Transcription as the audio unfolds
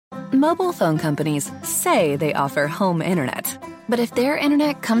Mobile phone companies say they offer home internet. But if their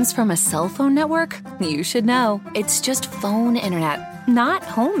internet comes from a cell phone network, you should know. It's just phone internet, not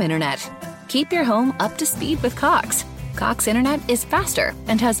home internet. Keep your home up to speed with Cox. Cox internet is faster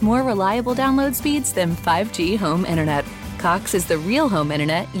and has more reliable download speeds than 5G home internet. Cox is the real home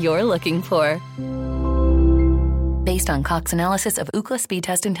internet you're looking for. Based on Cox analysis of Ookla speed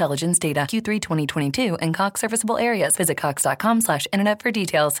test intelligence data Q3 2022 and Cox serviceable areas, visit cox.com/internet for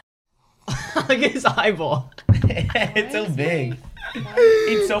details. Look at his eyeball. It's so big.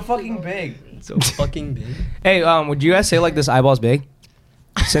 It's so fucking big. It's so fucking big. Hey, would you guys say like this eyeball's big?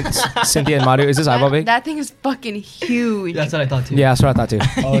 Cynthia and Madhu, is this eyeball big? That thing is fucking huge. That's what I thought too. Yeah, that's what I thought too.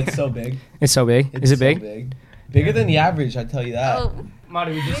 Oh, it's so big. It's so big. Is it big? So big? Bigger than the average, I tell you that. Oh,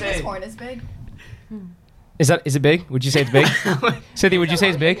 Madhu, would you this say? horn is big. Is it big? Would you say it's big? Cynthia, would you say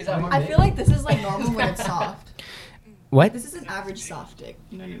it's big? I feel like this is like normal when it's soft. What? This is an average soft dick.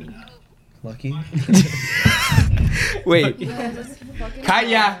 You know what I mean? Lucky. Wait.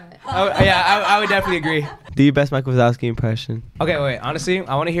 Yeah. I would definitely agree. Do your best Mike Wazowski impression. Okay, wait. Honestly,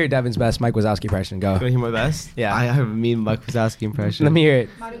 I want to hear Devin's best Mike Wazowski impression. Go. You want to hear my best? Yeah. I have a mean Mike Wazowski impression. Let me hear it.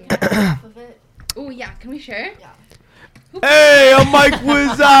 Oh yeah, can we share? Yeah. Hey, I'm Mike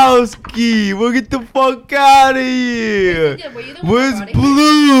Wazowski. We'll get the fuck out of here. Where's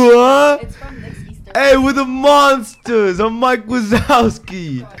Blue, huh? It's from next Easter. Hey, we're the monsters. I'm Mike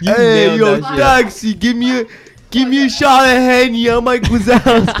Wazowski. Hey, nailed yo, that shit. taxi, give me a shot of Henny. I'm Mike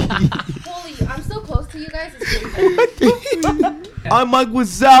Wazowski. Holy, I'm so close to you guys. It's crazy. I'm Mike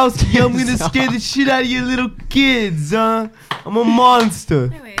Wazowski. I'm gonna scare the shit out of your little kids, huh? I'm a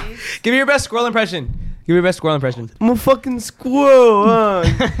monster. Anyways. Give me your best squirrel impression. Give me your best squirrel impression. I'm a fucking squirrel, huh?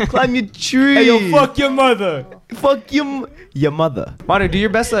 Climb your tree. Hey, yo, fuck your mother. Fuck your mother. Madhu, do your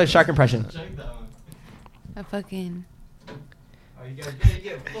best shark impression. A fucking.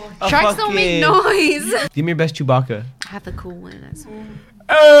 A Sharks don't make noise. Give me your best Chewbacca. I have the cool one. That's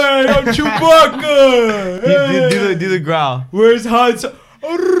Hey, I'm Chewbacca. Do the growl. Where's Han?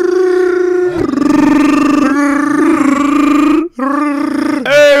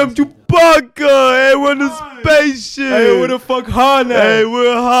 Hey, I'm Chewbacca. Hey, we're on the spaceship. Hey, where the fuck Han at? Hey,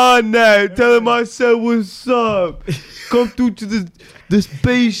 we're Han now. Tell him I said what's up. Come through to the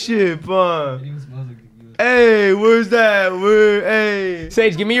spaceship, huh? Hey, where's that? Hey.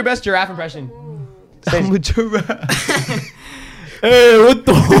 Sage, give me your best giraffe impression. I'm a giraffe. Hey, what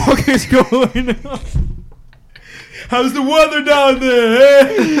the fuck is going on? How's the weather down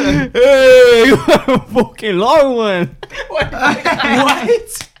there? Hey, you have a fucking long one. What?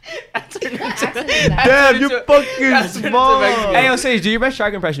 Damn, you're fucking small. Hey, yo, Sage, do your best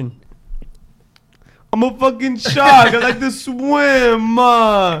shark impression. I'm a fucking shark. I like to swim.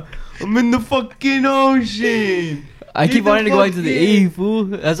 I'm in the fucking ocean. I keep Get the wanting to go back fuck to the in. E, fool.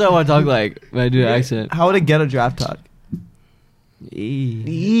 That's what I want to talk like when I do the accent. How would a ghetto giraffe talk? E.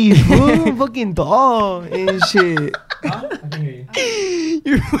 Eee, fool, I'm fucking tall and shit.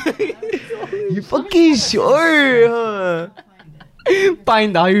 You're fucking short, huh?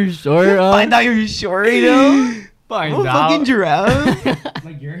 Find out you're short, Find out you're short, you know? Find I'm a fucking giraffe.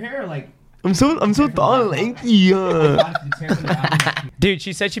 Like your hair, like. I'm so tall and lanky, huh? Dude,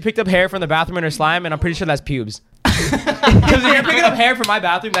 she said she picked up hair from the bathroom in her slime, and I'm pretty sure that's pubes. Because if you're picking up hair from my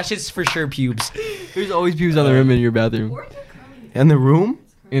bathroom, that shit's for sure pubes. There's always pubes on the rim in your bathroom. In the room?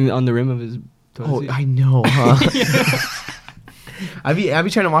 On the rim of his toilet Oh, seat. I know, huh? I be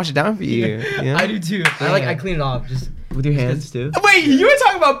trying to wash it down for you. Yeah. I do too. I clean it off just With your hands too. Wait, you were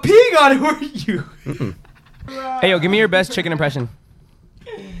talking about peeing on it, weren't you? Hey, yo, give me your best chicken impression.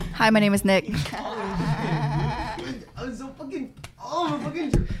 Hi, my name is Nick. I'm so fucking. Oh, I'm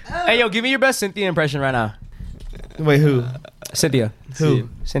fucking. Hey, yo, give me your best Cynthia impression right now. Wait, who? Cynthia. Who?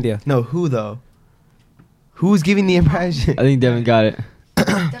 Cynthia. No, who though? Who's giving the impression? I think Devin got it.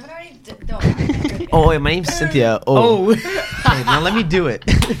 Devin already don't. Oh, wait, my name's Cynthia. Oh. Wait, now let me do it.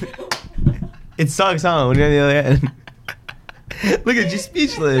 It sucks, huh? When you're on the other end. Look at you,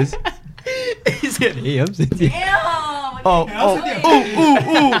 speechless. He said, "Hey, I'm Cynthia."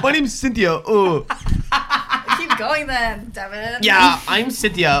 Oh. My name's Cynthia. Oh. Keep going then, Devin. Yeah, I'm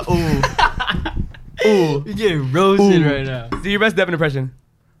Cynthia. Oh. Oh. You're getting roasted Ooh. right now. Do your best Devin impression.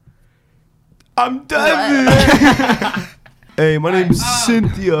 I'm Devin. Hey, my name's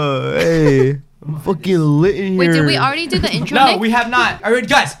Cynthia. Hey. I'm fucking lit in here. Wait, did we already do the intro? No, Nick? we have not. All right,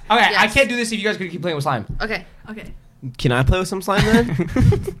 guys. Okay, I Yes. can't do this if you guys could keep playing with slime. Okay. Can I play with some slime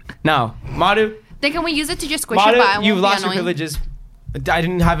then? No. Madhu, Then can we use it to just squish it, but I Madhu, won't you've be lost your annoying? privileges. I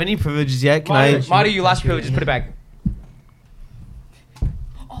didn't have any privileges yet. Can I? Madhu, you lost your privileges. Put it back.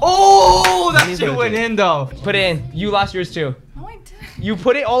 Oh, that Any shit went privilege. in though. Put it in. You lost yours too. No, I didn't. You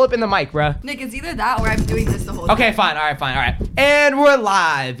put it all up in the mic, bruh. Nick, it's either that or I'm doing this the whole time. Okay, fine. All right. And we're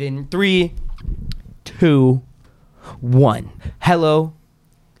live in 3, 2, 1. Hello,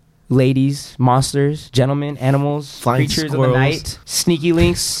 ladies, monsters, gentlemen, animals, Flying creatures squirrels. of the night, sneaky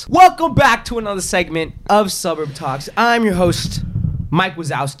links. Welcome back to another segment of Suburb Talks. I'm your host, Mike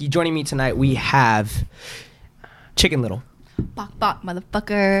Wazowski. Joining me tonight, we have Chicken Little. Bok bok,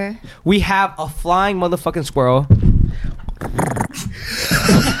 motherfucker. We have a flying motherfucking squirrel.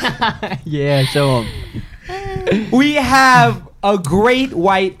 Yeah, show him. We have a great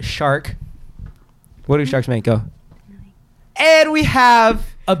white shark. What do sharks make? Go. And we have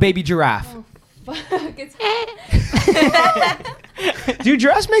a baby giraffe. Fuck, it's Do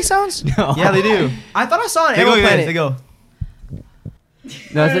giraffes make sounds? No. Yeah, they do. I thought I saw an They go, Animal guys. Planet. They go.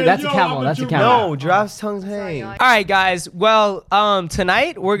 No, that's a camel. That's a camel. No, giraffe's tongues hang. All right, guys. Well,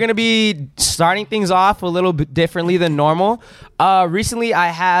 tonight we're gonna be starting things off a little bit differently than normal. Recently, I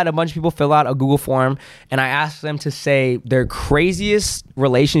had a bunch of people fill out a Google form, and I asked them to say their craziest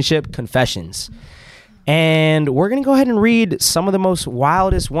relationship confessions. And we're gonna go ahead and read some of the most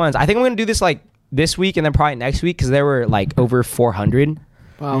wildest ones. I think I'm gonna do this like this week and then probably next week because there were like over 400,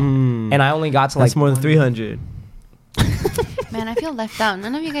 Wow. and I only got to like That's more than 300. Man, I feel left out.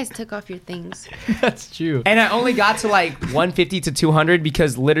 None of you guys took off your things. That's true. And I only got to like 150 to 200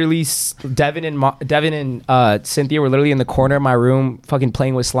 because literally Devin and Cynthia were literally in the corner of my room fucking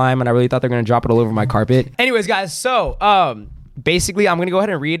playing with slime, and I really thought they were going to drop it all over my carpet. Anyways, guys, so basically I'm going to go ahead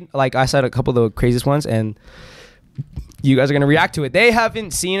and read, like I said, a couple of the craziest ones, and you guys are going to react to it. They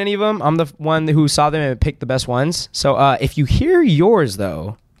haven't seen any of them. I'm the one who saw them and picked the best ones. So if you hear yours,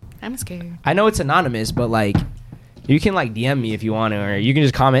 though, I'm scared. I know it's anonymous, but like you can like DM me if you want to, or you can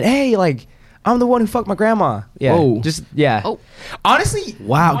just comment, hey, like I'm the one who fucked my grandma. Yeah. Whoa. Just yeah. Oh. Honestly,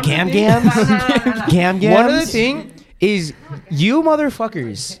 Wow, one of the gam things- gams? Gam gams? One other thing is you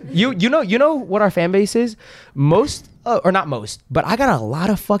motherfuckers. You know what our fan base is? Most or not most, but I got a lot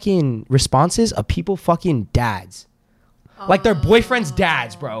of fucking responses of people fucking dads. Like their boyfriend's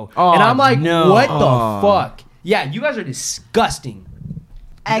dads, bro. Oh, and I'm like, no. what Oh. the fuck? Yeah, you guys are disgusting.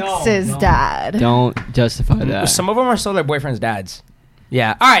 Ex's dad. Don't justify that. Some of them are still their boyfriend's dads.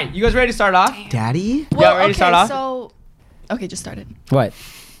 Yeah. All right, you guys ready to start off? Daddy? Yeah, ready to start off? So, okay, just started. What?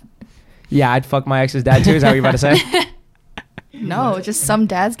 Yeah, I'd fuck my ex's dad too. Is that what you're about to say? No, just some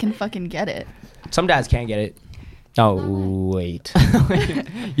dads can fucking get it. Some dads can't get it. Oh, wait.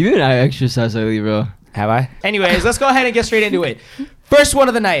 You and I exercise lately, bro. Have I? Anyways, let's go ahead and get straight into it. First one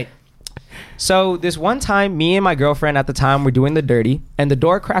of the night. So this one time, me and my girlfriend at the time were doing the dirty, and the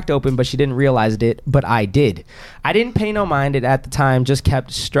door cracked open, but she didn't realize it, but I did. I didn't pay no mind it at the time, just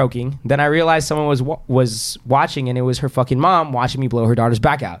kept stroking. Then I realized someone was watching, and it was her fucking mom watching me blow her daughter's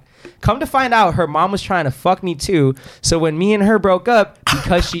back out. Come to find out, her mom was trying to fuck me too, so when me and her broke up,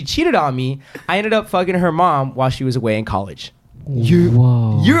 because she cheated on me, I ended up fucking her mom while she was away in college.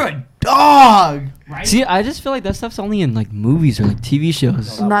 Whoa. You're a dog! See, I just feel like that stuff's only in like movies or like TV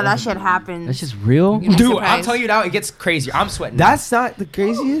shows. No, that shit happens. That's just real. You'd be Dude, I'm surprised. telling you now, it gets crazier. I'm sweating. That's not the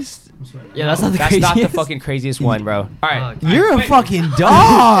craziest? Yeah, that's not the That's craziest. not the fucking craziest one, bro. All right. You're a fucking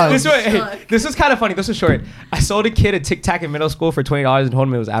dog! This was kind of funny. This was short. I sold a kid a Tic Tac in middle school for $20 and told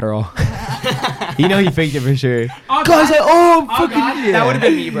him it was Adderall. You know he faked it for sure. Oh, Guys, like, oh, I'm Oh, fucking God, idiot. that would have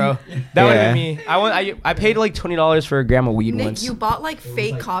been me, bro. That would have Yeah. been me. I paid like $20 for a gram of weed Nick, once. you bought like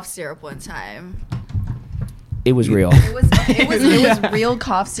fake cough syrup one time. It was real. It was real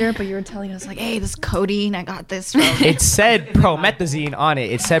cough syrup, but you were telling us like, hey, this codeine, I got this from. It said promethazine on it.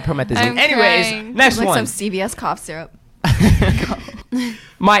 It said promethazine. I'm Anyways, crying. next like one. some CVS cough syrup.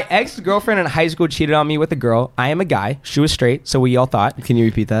 My ex-girlfriend in high school cheated on me with a girl. I am a guy. She was straight, so we all thought. Can you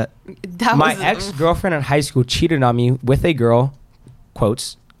repeat that? That My was ex-girlfriend in high school cheated on me with a girl,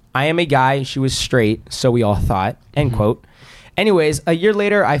 quotes, I am a guy, she was straight, so we all thought, end quote. Anyways, a year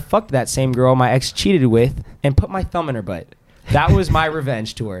later, I fucked that same girl my ex cheated with and put my thumb in her butt. That was my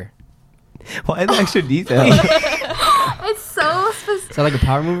revenge to her. Why the extra detail? It's so specific. Is that like a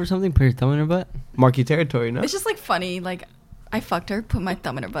power move or something? Put your thumb in her butt? Marky territory, no? It's just like funny. Like, I fucked her, put my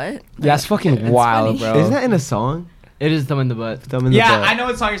thumb in her butt. That's fucking It's wild, funny. bro. Isn't that in a song? It is thumb in the butt. Thumb in the Yeah, butt. I know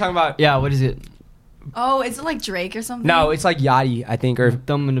what song you're talking about. Yeah, what is it? Oh, is it like Drake or something? No, it's like Yachty, I think, or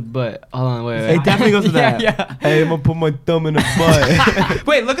Thumb in the butt. Hold on, wait, It wait. definitely goes with Yeah, that. yeah. Hey, I'm gonna put my thumb in the butt.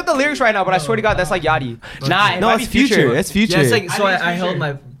 wait, look at the lyrics right now. But I swear to God, that's like Yachty. Nah, it no, might it's be future. It's future. Yeah, it's like, so I think I it's held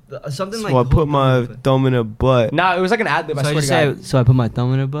future. my, something so like. I put my thumb in a butt. Nah, it was like an ad lib. I So I swear just to God. say, so I put my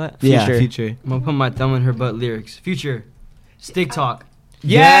thumb in her butt? Yeah, Future. future. I'm gonna put my thumb in her butt lyrics. Future. Stick talk.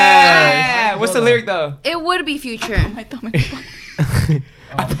 Yeah. What's the lyric though? It would be Future. My thumb in her butt.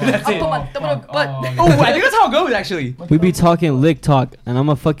 That's it. Oh, I think that's how it goes actually. We be talking lick talk, and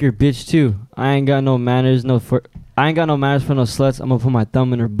I'ma fuck your bitch too. I ain't got no manners, I ain't got no manners for no sluts. I'ma put my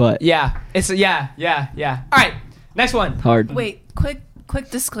thumb in her butt. Yeah, it's yeah. All right, next one. Hard. Wait, quick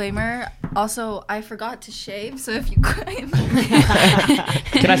disclaimer. Also, I forgot to shave, so if you could.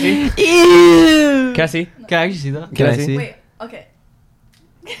 Can I see? Ew. Can I see? Can I actually see that? Can I see? Wait, okay.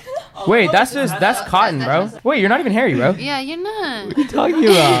 Wait, that's cotton, bro. Wait, you're not even hairy, bro. Yeah, you're not. What are you talking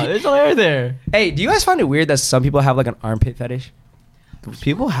about? There's no hair there. Hey, do you guys find it weird that some people have like an armpit fetish?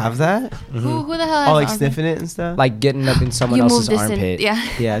 People have that? Who the hell has Oh, like armpit? sniffing it and stuff? Like getting up in someone You else's moved this in. armpit. Yeah.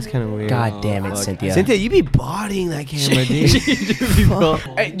 Yeah, it's kind of weird. God damn it, fuck. Cynthia. Cynthia, you be bodying that camera, dude.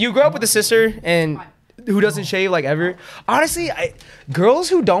 Hey, you grew up with a sister and who doesn't shave like ever. Honestly, girls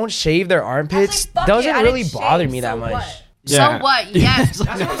who don't shave their armpits doesn't really bother me that much. Yeah. So what? Yes.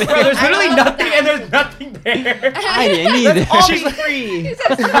 Bro, there's literally nothing and there's nothing there. I didn't either. She's free.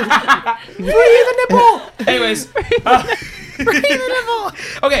 Free the nipple. Anyways. Free the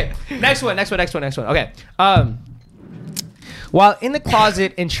nipple. Okay, next one. Okay. While in the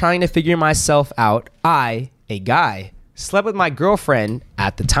closet and trying to figure myself out, I, a guy, slept with my girlfriend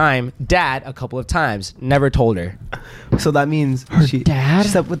at the time, dad, a couple of times. Never told her. So that means she dad?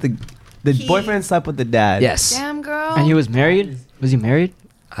 slept with the boyfriend slept with the dad. Yes. Damn, girl. And he was married? Was he married?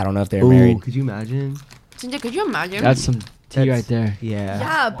 I don't know if they're Ooh, married. could you imagine? Cynthia, could you imagine? That's some tea right there. Yeah.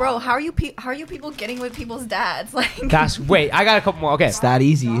 Yeah, bro. How are you people getting with people's dads? Like. Wait, I got a couple more. Okay. It's that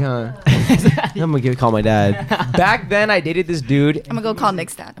easy, huh? I'm gonna call my dad. Back then, I dated this dude. I'm gonna go call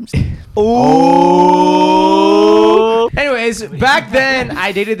Nick's dad. I'm just Oh. Anyways, back then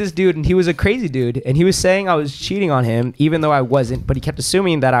I dated this dude and he was a crazy dude and he was saying I was cheating on him even though I wasn't, but he kept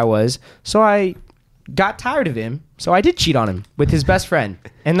assuming that I was. So I got tired of him. So I did cheat on him with his best friend.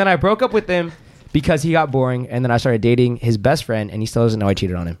 And then I broke up with him because he got boring and then I started dating his best friend and he still doesn't know I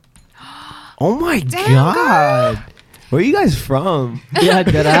cheated on him. Oh my Damn, god. Where are you guys from? Yeah,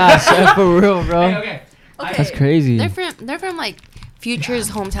 dead ass. Yeah, for real, bro. Okay. That's crazy. They're from like Future's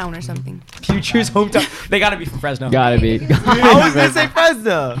hometown or something. Future's hometown. They gotta be from Fresno. Gotta be. I was gonna say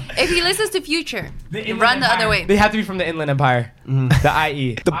Fresno. If he listens to Future, Inland run the Empire. other way. They have to be from the Inland Empire. The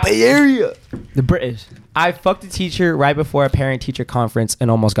IE. The Bay Area. The British. I fucked a teacher right before a parent-teacher conference and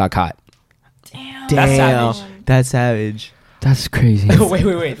almost got caught. damn. That's Damn. savage. That's savage. That's crazy.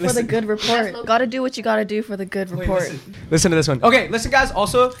 wait. For the good report. Gotta do what you gotta do for the good report. Listen to this one. Okay, listen, guys.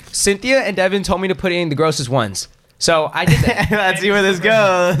 Also, Cynthia and Devin told me to put in the grossest ones. So I did that. Let's see where this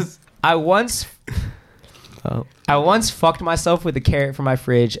goes. I once fucked myself with a carrot from my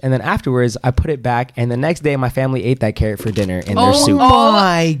fridge, and then afterwards I put it back, and the next day my family ate that carrot for dinner in their soup. Oh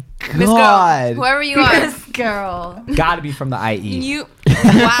my Miss Girl, god. whoever you are, This girl. Gotta be from the IE. you.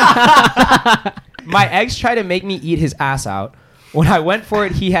 Wow. My ex tried to make me eat his ass out. When I went for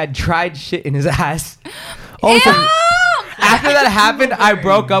it, he had dried shit in his ass. Also, after that happened, I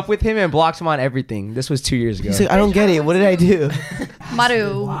broke up with him and blocked him on everything. This was 2 years ago. He's like, I don't get it. What did I do?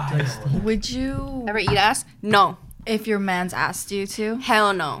 Maru, would you, Ever eat ass? No. if your man's asked you to?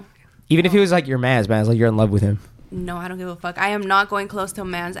 Hell no. Even if he was like your man's man, it's like you're in love with him. No, I don't give a fuck. I am not going close to a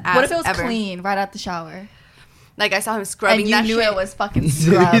man's ass. What if it was ever. clean right out the shower? Like I saw him scrubbing And you that knew shit. it was fucking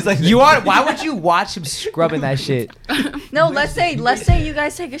scrubbed. He's like, Why would you watch him scrubbing that shit? No, let's say you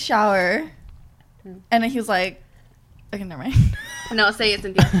guys take a shower, and then he was like, okay, never mind. No, say it,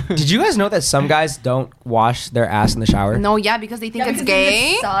 Cynthia. Did you guys know that some guys don't wash their ass in the shower? No, yeah, because they think it's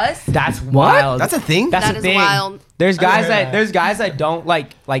gay. Sus. That's wild. That's a thing? That's That the is thing. wild. There's guys that don't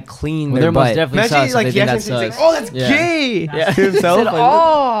like clean Well, their they're most butt. definitely Imagine sus. like They he think actually that's thinks sus. like, oh, that's Yeah. gay. Yeah. To himself.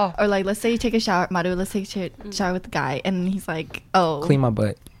 Like, Or like, let's say you take a shower, Maru. Let's take a shower with the guy, and he's like, "Oh, Clean my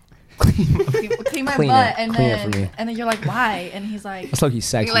butt. clean my Clean butt," it. and Clean it for me. then you're like, "Why?" And he's like, That's like he's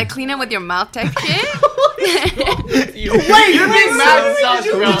sexy. You like clean it with your mouth type shit? Wait, you're being mad sus,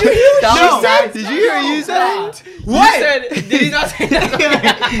 bro. Did you hear what you said? what? Did he not say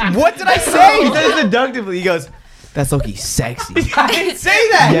that? What did I He say? said it seductively. He goes, that's Loki sexy. I didn't say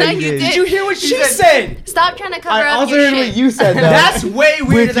that. Yeah, No, you you did. did. Did you hear what she said? Stop trying to cover I up also your heard shit. what you said, though. That's way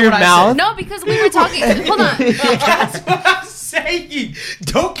weirder With than your what mouth? I said. No, because we were talking. Hold on. That's what I'm saying.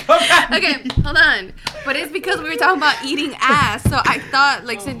 Don't come at me. Okay, hold on. But it's because we were talking about eating ass, so I thought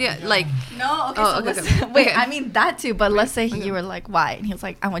like Cynthia, like "No, okay, Oh, so okay, listen, okay. wait, Okay. I mean that too, but let's say you were like, why?" And he was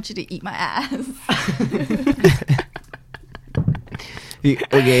like, "I want you to eat my ass."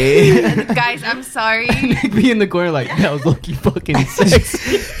 Okay. guys, I'm sorry. Be in the corner like, that was Loki fucking sex.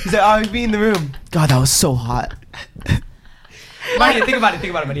 He's like, oh, he's be in the room. God, that was so hot. Maria, think about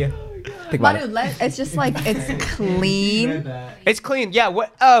it, Maria. Think about Maru, it. it's just like it's clean. It's clean. Yeah.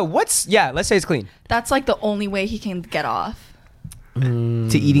 Let's say it's clean. That's like the only way he can get off.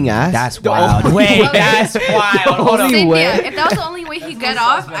 to eating ass. That's wild. Wait, that's wild. Hold on. Cynthia, if that was the only way he'd get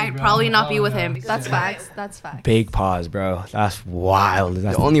off, I'd probably not be with him. That's facts. That's facts. Big pause, bro. That's wild.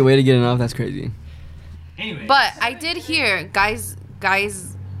 That's The only way to get enough, that's crazy. Anyway. But I did hear, guys,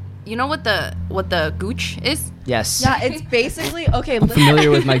 you know what the gooch is? Yes. Yeah, it's basically okay. I'm familiar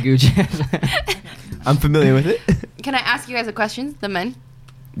with my Gucci. I'm familiar with it. Can I ask you guys a question? The men,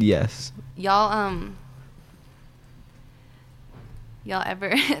 Yes. y'all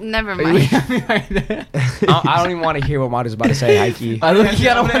ever? Never mind. I don't even want to hear what Madu's about to say, Heike. I don't want to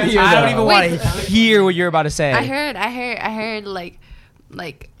hear I don't that. even want to hear what you're about to say. I heard like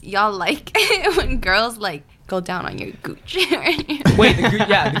y'all like when girls like go down on your gooch. Wait,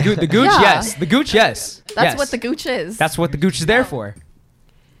 the gooch, the gooch, Yeah. yes. The gooch, yes. That's Yes. what the gooch is. That's what the gooch is there for.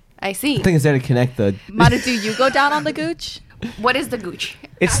 I see. I think it's there to connect the. Mata, do you go down on the gooch? What is the gooch?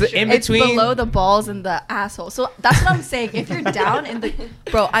 It's the in It's between. below the balls and the asshole. So that's what I'm saying. If you're down in the,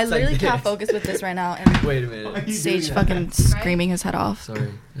 bro, I literally can't focus with this right now. And Wait a minute. Sage fucking screaming his head off. Sorry.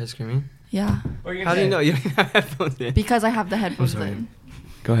 Are you screaming? Yeah, How do you know? You don't have headphones in. because I have the headphones sorry. in.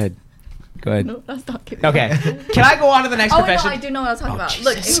 Go ahead. Go ahead. No, that's not kidding. Okay. Can I go on to the next Oh wait, no, confession? I do know what I was talking Oh, about. Jesus.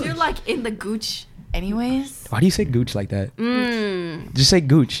 Look, if you're like in the gooch, anyways, Why do you say gooch like that? Just say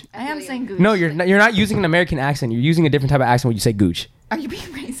gooch. I am saying gooch. No, you're not using an American accent. You're using a different type of accent when you say gooch. Are you being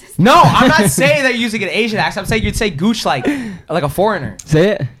racist? No, I'm not saying that you're using an Asian accent. I'm saying you'd say gooch like a foreigner. Say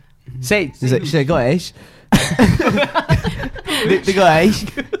it. Say She said, "Go Ash." They go Ash.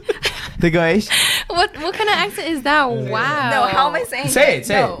 They go Ash. What kind of accent is that? Wow. No, how am I saying Say it.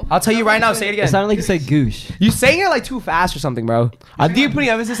 Say No. it. I'll tell you right now. Say it It again. sounded like you said goosh. You saying it like too fast or something, bro. I think you're putting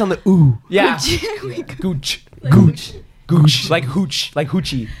emphasis on the ooh. Yeah. Gooch. Gooch. Gooch. Like hooch. Like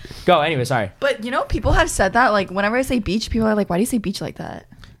hoochie. Go. Anyway, sorry. But you know, people have said that. Like, whenever I say beach, people are like, "Why do you say beach like that?"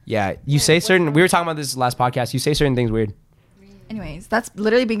 Yeah. You say certain. We were talking about this last podcast. You say certain things weird. Anyways, that's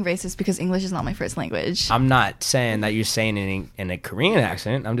literally being racist because English is not my first language. I'm not saying that you're saying it in a Korean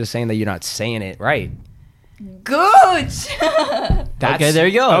accent. I'm just saying that you're not saying it right. Gooch. That's, there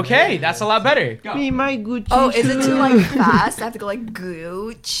you go. Okay, that's a lot better. Go. Me, my Gucci. Oh, is it too like fast? I have to go like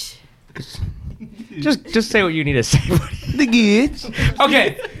gooch. Just say what you need to say. the gooch.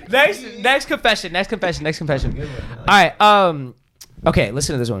 Okay. Next confession. All right. Okay.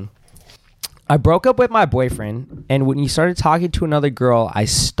 Listen to this one. I broke up with my boyfriend, and when he started talking to another girl, I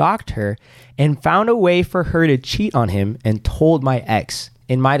stalked her and found a way for her to cheat on him and told my ex.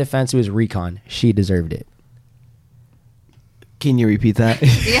 In my defense, it was recon. She deserved it. Can you repeat that?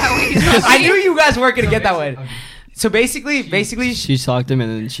 Yeah. Wait. I knew you guys weren't gonna get that one. So basically, She talked him and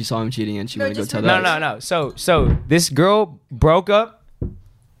then she saw him cheating and she No, wanted to go just tell remember- that. no. So this girl broke up.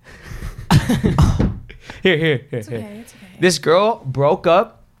 Here. It's okay. This girl broke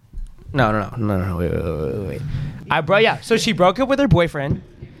up. No. Wait. So she broke up with her boyfriend.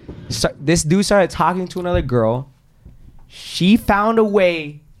 This dude started talking to another girl. She found a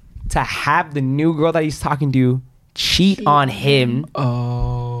way to have the new girl that he's talking to cheat on him.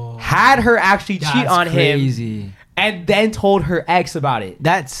 Oh. Had her actually cheat on him. Crazy. And then told her ex about it.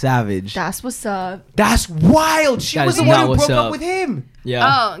 That's savage. That's what's up. That's wild. She That was is the one not who what's broke up up. with him. Yeah.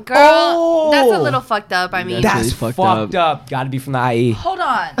 Oh, girl, Oh. that's a little fucked up. I mean, That's That's really fucked fucked up. Gotta be from the IE. Hold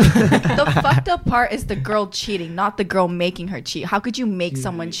on. The fucked up part is the girl cheating, not the girl making her cheat. How could you make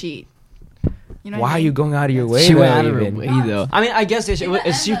someone cheat? You know what Why I are mean? you going out of your way? She went though, out of her even? way though. I mean, I guess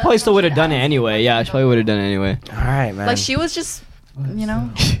she probably still would have done it anyway. Yeah, she probably would have done it anyway. All right, man. Like she was just, you know,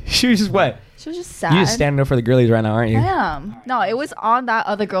 she was just what? she was just sad. You just standing up for the girlies right now, aren't you? I am. No, it was on that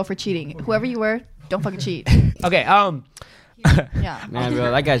other girl for cheating. Whoever you were, don't fucking cheat. Okay. Yeah. Man,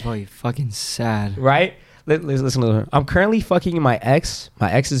 bro, that guy's probably fucking sad. Right. Listen to her. I'm currently fucking my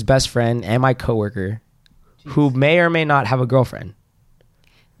ex's best friend, and my coworker, who may or may not have a girlfriend.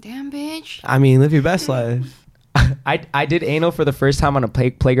 damn bitch. I mean, live your best life. I did anal for the first time on a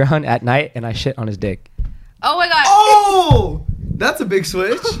playground at night, and I shit on his dick. Oh my god. Oh, that's a big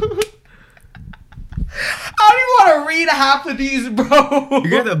switch. I don't even want to read half of these, bro.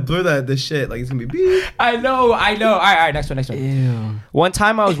 You're gonna blur the shit like it's gonna be beep. I know. All right. Next one. Ew. One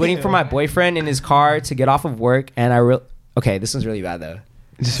time I was waiting for my boyfriend in his car to get off of work, and okay, this one's really bad though.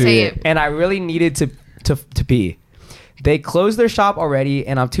 Just Say read it. And I really needed to pee. They closed their shop already,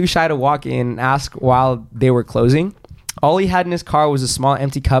 and I'm too shy to walk in and ask while they were closing. All he had in his car was a small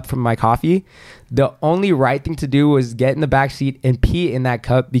empty cup from my coffee. The only right thing to do was get in the back seat and pee in that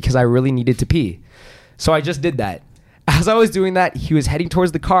cup because I really needed to pee. So I just did that. As I was doing that, he was heading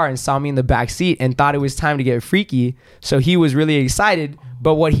towards the car and saw me in the back seat and thought it was time to get freaky. So he was really excited.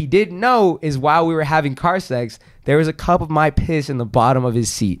 But what he didn't know is while we were having car sex, there was a cup of my piss in the bottom of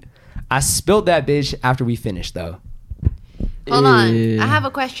his seat. I spilled that bitch after we finished, though. Hold on. Yeah. I have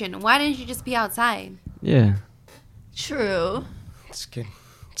a question. Why didn't you just be outside? Yeah. True. It's good.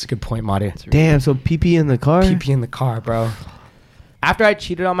 It's a good point, Madi. Damn, so pee in the car? Pee in the car, bro. After I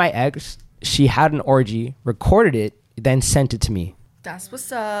cheated on my ex, she had an orgy, recorded it, then sent it to me. That's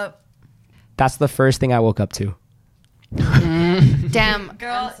what's up. That's the first thing I woke up to. Damn.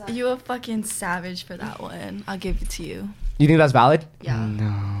 Girl, you a fucking savage for that one. I'll give it to you. You think that's valid?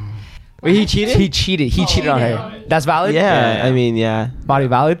 Yeah. Wait, he cheated? He cheated. He cheated on her. That's valid? Yeah, Yeah. I mean, yeah. Madi,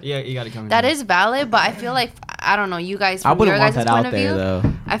 valid? Yeah, you gotta come. That is valid, but I feel like, I don't know, you guys, I from your wouldn't want guys' that point out of there, view,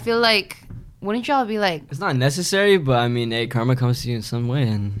 though. I feel like, wouldn't y'all be like, It's not necessary, but I mean, hey, karma comes to you in some way,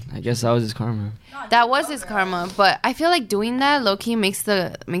 and I guess that was his karma. that was his karma, but I feel like doing that low-key makes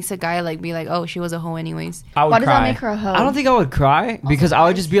a guy like be like, oh, she was a hoe anyways. I would Why does cry. that make her a hoe? I don't think I would cry because I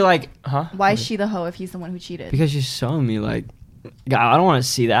would just be like, Huh? Why is she the hoe if he's the one who cheated? because she's showing me like, God, I don't want to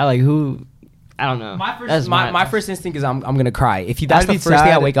see that. Like who? I don't know. That's my first instinct is I'm gonna cry. If that's I'd the be first thing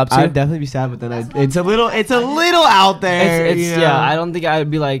I sad. wake up to. I'd definitely be sad, but then it's a little out there. It's you know? yeah. I don't think I'd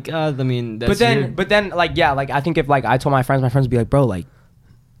be like. I mean, that's but then like yeah, like I think if like I told my friends would be like, bro, like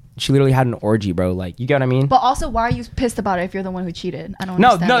she literally had an orgy, bro. Like you get what I mean? But also, why are you pissed about it if you're the one who cheated? I don't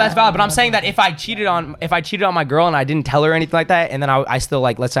No, understand that's that. valid. But I'm saying that if I cheated on my girl and I didn't tell her anything like that, and then I still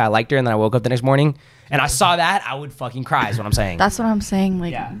like, let's say I liked her, and then I woke up the next morning and I saw that, I would fucking cry. Is what I'm saying. That's what I'm saying.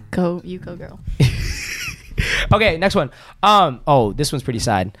 Like, Yeah. go girl. Okay, next one. Oh, this one's pretty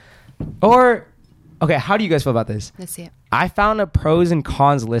sad. Or, okay, how do you guys feel about this? Let's see it. I found a pros and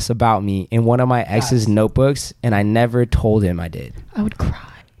cons list about me in one of my ex's notebooks, and I never told him I did. I would cry.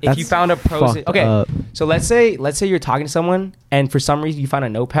 If you That's found a pros, fucked okay. up. So let's say you're talking to someone, and for some reason you find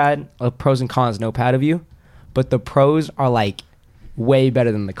a pros and cons notepad of you, but the pros are like way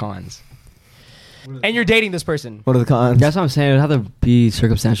better than the cons. And you're dating this person. What are the cons? That's what I'm saying. It would have to be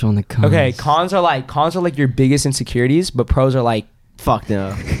circumstantial in the cons. Okay, cons are like your biggest insecurities, but pros are like Fuck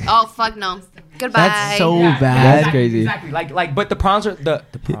no. Oh, fuck no. Goodbye. That's so Yeah. bad. That's crazy. Exactly. Like, but the pros are the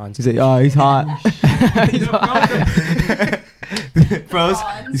pros. He's like, oh, he's hot. Bros,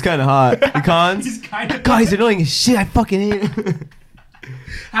 he's kind of hot. The cons? He's kind of. God, he's annoying as shit. I fucking hate him.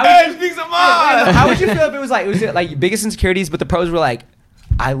 How would you feel if it was like your biggest insecurities, but the pros were like,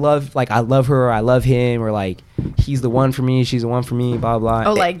 I love her, or I love him, or like he's the one for me, she's the one for me, blah blah.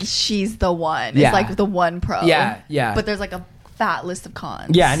 Oh, like she's the one. Yeah. It's like the one pro. Yeah, yeah. But there's like a fat list of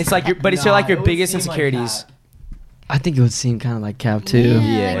cons. Yeah, and it's like it's Nah, like your it would biggest seem like insecurities. I think it would seem kind of like cap too.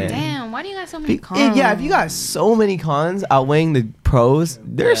 Yeah. Yeah. Damn. Why do you got so many cons? Yeah, if you got so many cons outweighing the pros,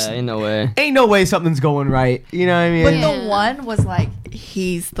 there's Ain't no way. ain't no way something's going right. You know what I mean? But Yeah. the one was like,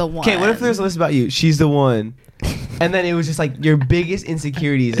 he's the one. Okay, what if there's a list about you? She's the one. And then it was just like your biggest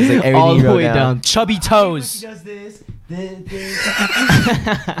insecurities is like everything All you the wrote way down. Chubby toes. does this.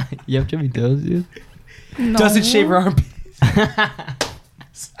 You have chubby toes, dude. No. Doesn't shave her armpits.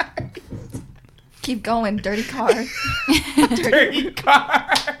 Keep going. Dirty car. Dirty car.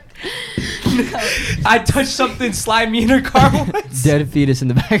 I touched something slimy in her car once. Dead fetus in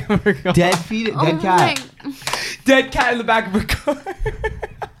the back of her car. Dead feet, Oh dead cat. my- Dead cat in the back of her car.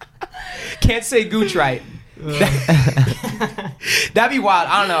 Can't say gooch right. That'd be wild.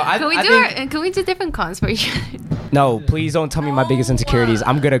 I don't know. Can we do different cons for each other? No, please don't tell me my biggest insecurities.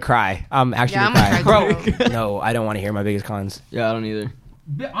 I'm gonna cry. I'm actually Yeah, gonna I'm cry. gonna Bro, no, I don't want to hear my biggest cons. Yeah, I don't either.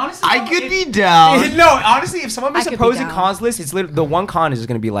 Honestly, I could be down. No, honestly, if someone makes I a could pros be and down. cons list, it's literally the one con is just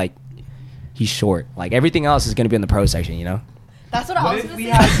gonna be like he's short. Like everything else is gonna be in the pro section, you know? That's what I was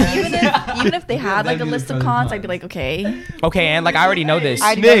gonna say. Even if they had like a list of cons, I'd be like, okay. Okay, and like I already know this. I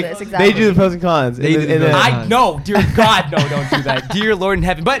already know Nick, this exactly. they do the pros and cons. They do the pros and I know, dear God, no, don't do that, dear Lord in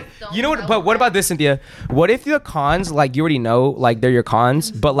heaven. But you know what? But what about this, Cynthia? What if the cons, like you already know, like they're your cons,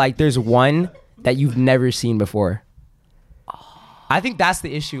 but like there's one that you've never seen before? I think that's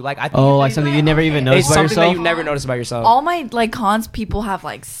the issue. Like I think Oh, like something you never even it's noticed about something that yourself. you never noticed about yourself. All my like cons, people have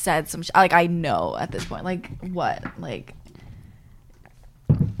like said some. Like I know at this point. Like what? Like.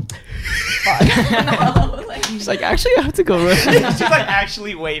 Fuck. No, like, She's like, actually, I have to go. She's like,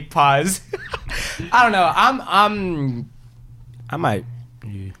 actually, wait, pause. I don't know. I might.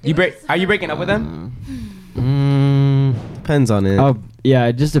 Are you breaking up with them? Depends on it. Oh, yeah,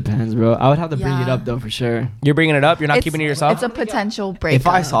 it just depends, bro. I would have to bring it Yeah. up though for sure. You're bringing it up. You're not it's- keeping it to yourself. It's a potential breakup. If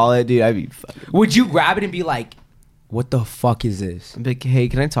I saw it, dude, I'd be fucking. Would you grab it and be like, "What the fuck is this?" I'd be like, hey,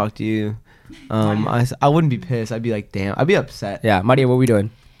 can I talk to you? I wouldn't be pissed. I'd be like, damn. I'd be upset. Yeah, Maria, what are we doing?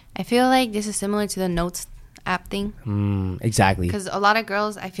 I feel like this is similar to the notes app thing Exactly. because a lot of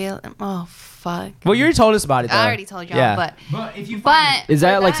girls, I feel, oh fuck. Well, you already told us about it. Though. I already told y'all, Yeah. but if you Is for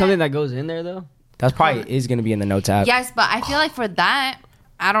that like something that goes in there though? that's probably is gonna be in the notes app. Yes, but I feel like for that,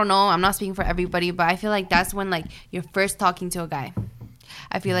 I don't know. I'm not speaking for everybody, but I feel like that's when like you're first talking to a guy.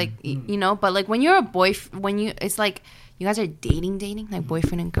 I feel like you know, but like when you're a it's like you guys are dating, like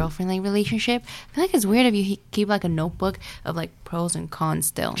boyfriend and girlfriend like relationship. I feel like it's weird if you keep like a notebook of like pros and cons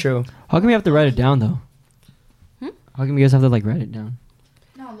still. True. How come you have to write it down though? How come you guys have to like write it down?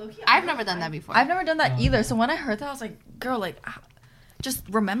 No, low-key, I've never done that before. I've never done that either. So when I heard that, I was like, girl, like, just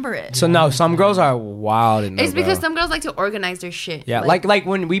remember it. So no, some girls are wild. In It's because some girls like to organize their shit. Yeah, like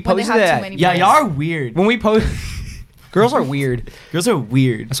when we when they posted have too that. many Yeah, friends. y'all are weird. When we post, girls are weird. Girls are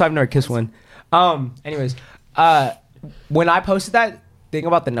weird. That's why I've never kissed one. Anyways, when I posted that thing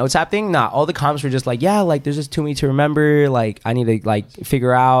about the notes app thing, all the comments were just like, yeah, like there's just too many to remember. Like I need to like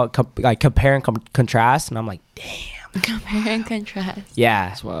figure out, like compare and contrast. And I'm like, damn. Compare and contrast. Yeah.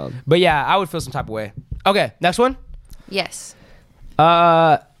 That's wild. But yeah, I would feel some type of way. Okay, next one. Yes.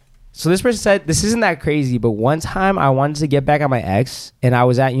 So this person said, this isn't that crazy, but one time I wanted to get back at my ex, and I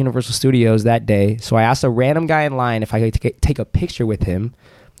was at Universal Studios that day. So I asked a random guy in line if I could take a picture with him.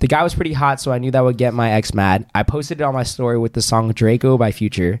 The guy was pretty hot, so I knew that would get my ex mad. I posted it on my story with the song Draco by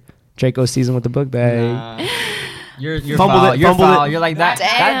Future. Draco season with the book bag. You're Fumbled foul. it, You're fumbled foul. it. You're like that.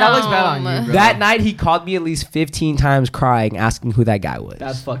 That looks bad on you, bro. That night, he called me at least 15 times crying, asking who that guy was.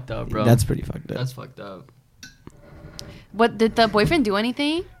 That's fucked up, bro. That's pretty fucked up. That's fucked up. What did the boyfriend do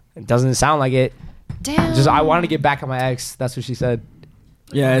anything? It doesn't sound like it. Damn. Just, I wanted to get back at my ex. That's what she said.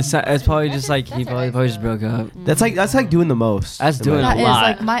 Yeah, it's probably just like he that's probably just broke up. That's like doing the most. That's doing In a my That is lot.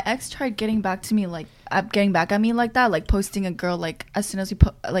 like my ex tried getting back to me, like getting back at me like that, like posting a girl like as soon as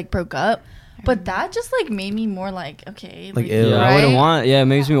we broke up. But that just like made me more like okay, Like, like, ew. Yeah, I Right? wouldn't want. Yeah, it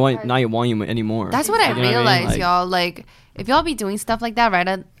makes me want not want you anymore. That's what I Like, you know what realized, Like, y'all. Like, if y'all be doing stuff like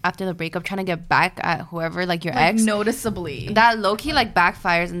that after the breakup, trying to get back at whoever, like your like, ex, noticeably. that low key like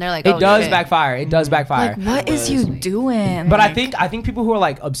backfires, and they're like, It oh, does shit. backfire. It does backfire. like what is you doing? But Like, I think people who are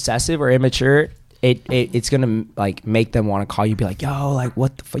like obsessive or immature, it's gonna like make them want to call you, be like, yo, like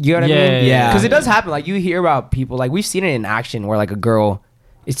what the fuck, you know what I Yeah, mean? yeah. Because it does happen. Like you hear about people, like we've seen it in action where like a girl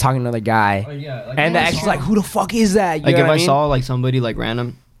is talking to another guy, and the ex is like, who the fuck is that? You Like know if what I mean? saw like somebody like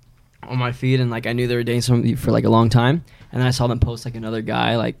random on my feed and like I knew they were dating somebody for like a long time, and then I saw them post like another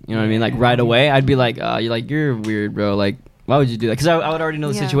guy, like you know what I mean, like right away, I'd be like, you're weird, bro. Like why would you do that? Because I would already know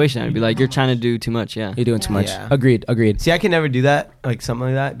the Yeah. situation. I'd be like, you're trying to do too much. Yeah. You're doing too much. Yeah. Agreed. See, I can never do that, like something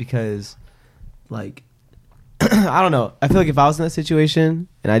like that, because, like, I don't know. I feel like if I was in that situation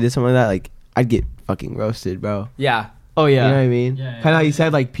and I did something like that, like I'd get fucking roasted, bro. Yeah, Oh yeah. You know what I mean? Yeah, yeah, Kind of how you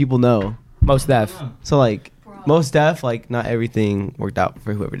said, like people know. most def. So like, most def, like not everything worked out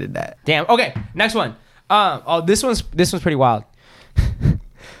for whoever did that. Damn. Okay, next one. This one's pretty wild.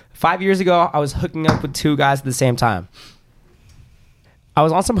 5 years ago, I was hooking up with two guys at the same time. I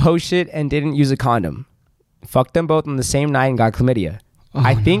was on some hoe shit and didn't use a condom. Fucked them both on the same night and got chlamydia.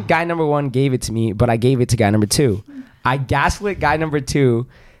 I think guy number one gave it to me, but I gave it to guy number two. I gaslit guy number two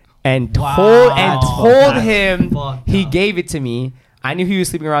and told him he gave it to me. I knew he was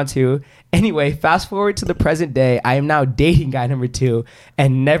sleeping around too. Anyway, fast forward to the present day. I am now dating guy number two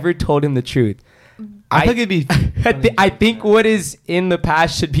and never told him the truth. I think it'd be. I think what is in the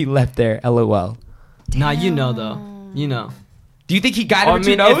past should be left there. LOL. Nah, you know though. You know. Do you think he guy I number two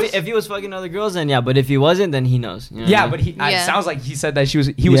mean, knows? if he was fucking other girls, then yeah. But if he wasn't, then he knows. You know what I Yeah, mean? but he. Yeah. It sounds like he said that he was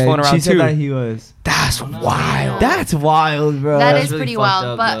fooling around She said too. that he was. That's wild. That's wild, bro. That That's is really pretty fucked wild.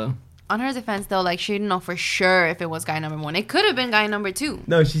 up, But though. on her defense, though, like she didn't know for sure if it was guy number one. It could have been guy number two.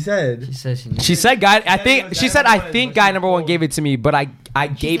 No, she said. She said she knew. She said guy. I it think was she guy said number I one, think but guy she number one told- gave it to me, but I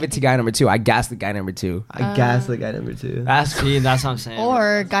gave it to guy number two. I gassed the guy number two. I guess the guy number two. That's See, that's what I'm saying.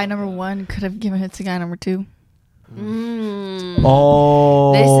 or guy number one could have given it to guy number two.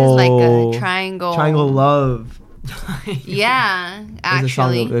 Oh. This is like a triangle. Triangle love. Yeah, There's a song-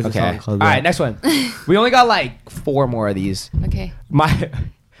 actually. there's a okay. song All called right, that. next one. We only got like 4 more of these. Okay.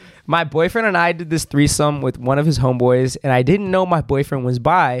 My boyfriend and I did this threesome with one of his homeboys, and I didn't know my boyfriend was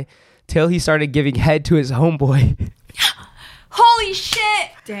bi till he started giving head to his homeboy. Holy shit!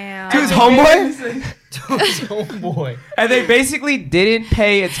 Damn. To his homeboy? Homeboy. And they basically didn't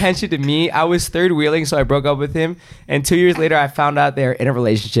pay attention to me. I was third wheeling, so I broke up with him. And 2 years later, I found out they're in a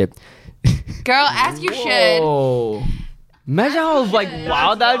relationship. Girl, as you should. Whoa. Imagine how like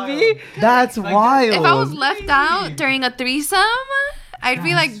wild that'd be. That's wild. If I was left out during a threesome, I'd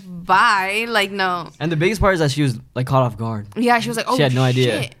be like, bye. Like, no. And the biggest part is that she was like caught off guard. Yeah, she was like, oh, She had no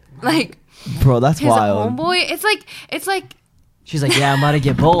idea. shit. Like, Bro, that's his wild. homeboy. It's like, She's like, yeah, I'm about to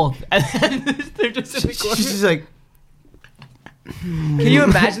get both. And then they're just in the corner. She's just like, Can you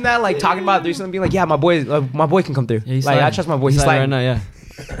imagine that? Like talking about threesome and being like, yeah, my boy can come through. Yeah, he's like, I sliding. trust my boy. He's He's sliding sliding. right now, yeah.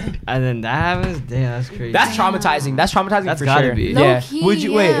 And then that happens. Damn, that's crazy. That's traumatizing. That's traumatizing That's for gotta sure. be. Yeah. Low-key, Would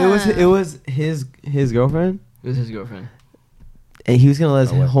you wait? yeah. It was his girlfriend, It was his girlfriend. and he was gonna let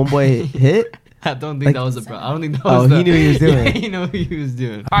his homeboy hit. I don't think Like- that was a problem. I don't think that Oh, was. he knew what he was doing. Yeah, he knew what he was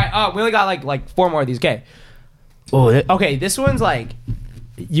doing. All right. We only got like 4 more of these. Okay. Okay. This one's like,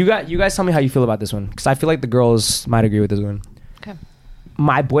 you guys tell me how you feel about this one, because I feel like the girls might agree with this one. Okay.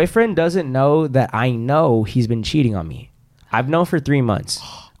 My boyfriend doesn't know that I know he's been cheating on me. I've known for 3 months.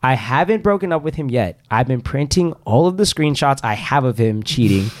 I haven't broken up with him yet. I've been printing all of the screenshots I have of him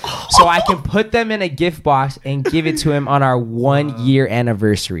cheating so I can put them in a gift box and give it to him on our 1-year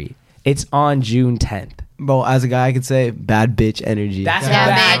anniversary. It's on June 10th. Bro, as a guy, I could say bad bitch energy. That's Yeah,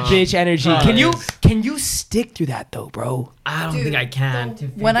 bad bitch. bitch energy. Can you stick through that though, bro? I don't Dude, think I can.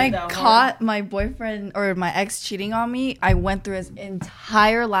 When I caught my boyfriend or my ex cheating on me, I went through his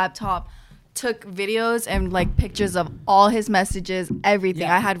entire laptop, took videos and like pictures of all his messages, everything.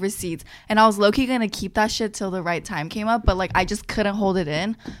 I had receipts, and I was low-key gonna keep that shit till the right time came up, but like I just couldn't hold it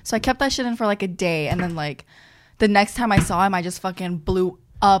in, so I kept that shit in for like a day, and then like the next time I saw him, I just fucking blew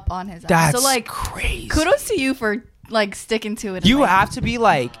up on his ass. That's So like, crazy. kudos to you for like sticking to it. and, You like, have to be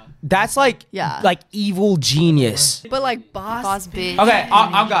like, that's like, Yeah. like evil genius. but like boss bitch. Okay,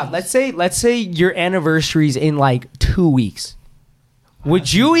 oh God. Let's say your anniversary's in like 2 weeks.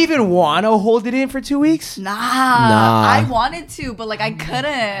 Would you even want to hold it in for 2 weeks? Nah, Nah. I wanted to, but like I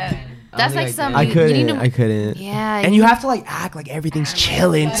couldn't. That's like think some. I you couldn't. need to- I couldn't. Yeah. And you have to like act like everything's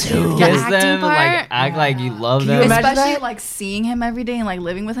chilling too. The Kiss acting them, part? like act like you love Can you them. imagine Especially that? like seeing him every day and like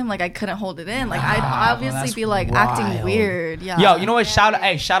living with him, like I couldn't hold it in. Like I'd that's obviously be like acting wild. weird. Yeah. Yo, you know what? Shout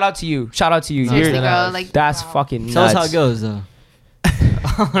out to you. Shout out to you. Seriously, You're- girl. Like, That's fucking nuts. Tell us how it goes though.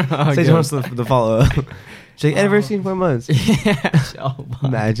 Say she wants the follow up. She's like, anniversary in 4 months. Oh, wow.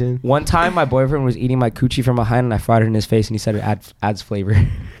 Imagine. One time, my boyfriend was eating my coochie from behind, and I farted in his face, and he said it adds flavor.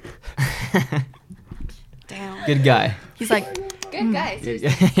 damn. Good guy. He's like, Good guy.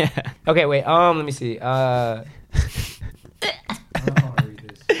 Yeah. Okay, wait. Let me see. I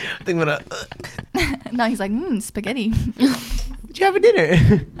think I'm gonna. no, he's like, spaghetti. What'd you have for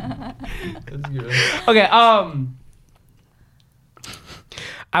dinner? Okay,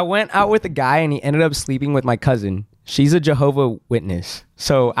 I went out with a guy and he ended up sleeping with my cousin. She's a Jehovah Witness.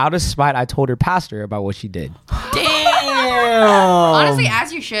 So out of spite, I told her pastor about what she did. Damn. Honestly,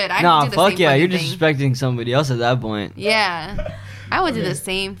 as you should. I Nah, do the fuck same yeah. You're fucking thing. disrespecting somebody else at that point. Yeah. I would do the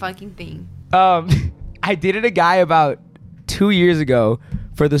same fucking thing. I dated a guy about 2 years ago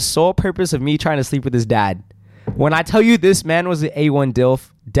for the sole purpose of me trying to sleep with his dad. When I tell you this man was the A1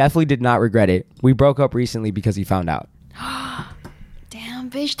 DILF, definitely did not regret it. We broke up recently because he found out. Damn,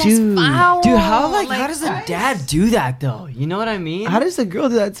 bitch, that's foul. Dude, how does the dad do that though? You know what I mean? How does the girl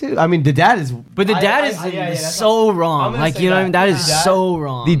do that too? I mean, the dad is. But the dad is so wrong. I'm gonna Like say you know what I mean? that. That is The dad- so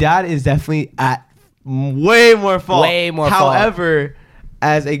wrong. The dad is definitely at way more fault. Way more fault. However,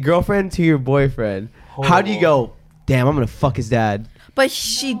 as a girlfriend to your boyfriend, how do you go? Damn, I'm gonna fuck his dad. But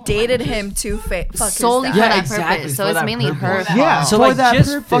she dated him to fuck his Solely dad. for Yeah, that exactly, purpose. So for it's that mainly her purpose. fault. Yeah. So For like that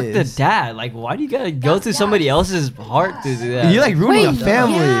just fuck the purpose. dad. Like why do you gotta go through somebody else's heart to do that? You're like ruining Wait, a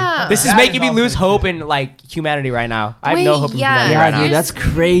family. yeah. This is That making is me lose awful. hope in like humanity right now. I have Wait, no hope in yeah. humanity Yeah, right now. dude, that's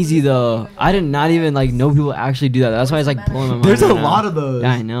crazy though. I did not even like know people actually do that. That's why it's like blowing my mind. There's a right now. lot of those.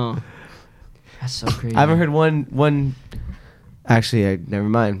 Yeah, I know. That's so crazy. I haven't heard one. Actually, never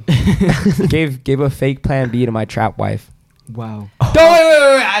mind. Gave a fake plan B to my trap wife. Wow. No,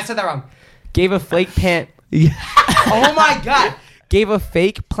 wait. I said that wrong. Gave a fake pan. Oh my god. Gave a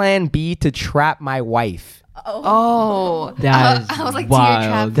fake plan B to trap my wife. Oh. That is I was like, wild. tear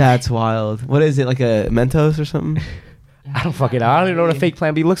trap. That's wild. What is it, like a Mentos or something? I don't fucking know. I don't even know what a fake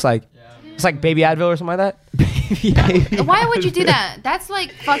plan B looks like. It's like baby Advil or something like that. Why would you do that? That's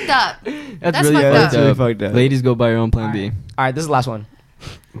like fucked up. That's really fucked fucked up. really fucked up. Ladies go by your own plan B. All right, this is the last one.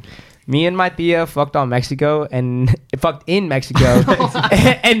 Me and my Thea fucked on Mexico and fucked in Mexico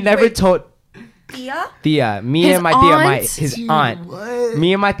and never told Thea. Me His and my Thea, aunt? his aunt.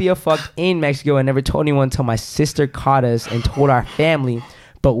 Me and my Thea fucked in Mexico and never told anyone until my sister caught us and told our family,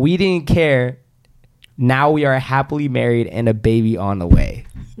 but we didn't care. Now we are happily married and a baby on the way.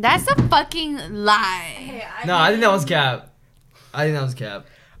 That's a fucking lie. No, I think that was cap. I think that was cap.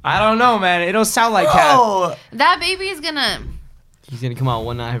 I don't know, man. It don't sound like that. That baby is gonna. He's gonna come out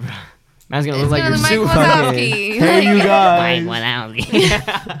one eye, bro. Man's gonna It's look like gonna your look suit. like fucking- Wazowski. Hey, you guys.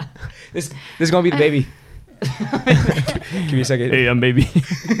 This is gonna be the baby. Give me a second. Hey, I'm baby.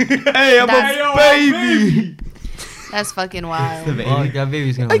 Hey, I'm That's- a baby. That's fucking wild. Well, that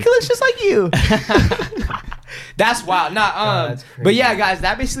baby's gonna. Like, it looks just like you. That's wild. that's crazy. But yeah, guys,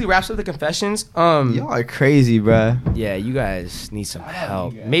 that basically wraps up the confessions. Y'all are crazy, bruh. Yeah, you guys need some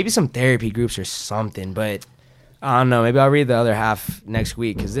help. Maybe some therapy groups or something, but I don't know. Maybe I'll read the other half next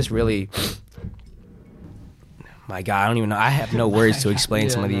week because this really. My God, I don't even know. I have no words to explain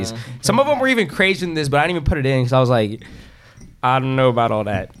some of these. Some of them were even crazier than this, but I didn't even put it in because I was like, I don't know about all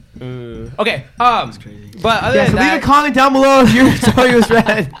that. Okay, but other Yeah, than so leave a that, comment down below if your story was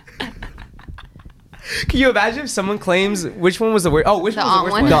read. can you imagine if someone claims which one was the worst? Oh, which The one was the aunt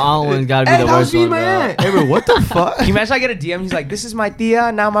worst one? one? The aunt one's gotta be Hey, the that was worst me one, and my bro. aunt. Hey, bro, what the fuck? Can you imagine I get a DM? He's like, "This is my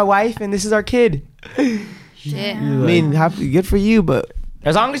tia, now my wife, and this is our kid." Shit. I mean, good for you, but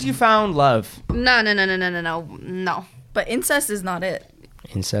As long as you found love. No. But incest is not it.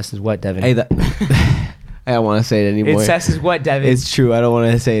 Incest is what, Devin? hey, that I don't want to say it anymore. Incest is what, Devin? It's true. I don't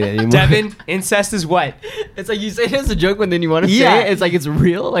want to say it anymore. Devin, incest is what? It's like you say it as a joke, but then you want to Yeah. say it. It's like it's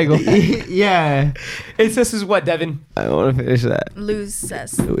real. Like Yeah, Incest is what, Devin? I don't want to finish that. Lose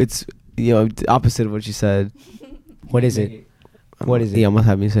cess. It's the opposite of what you said. What is it? What is it? Yeah, almost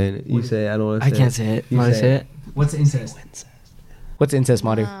have me saying it. You say it. I don't want to. I can't say it. You Want to say say it. it? What's incest? What's incest,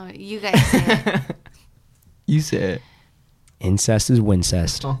 Madu? You guys say it. You say it. Incest is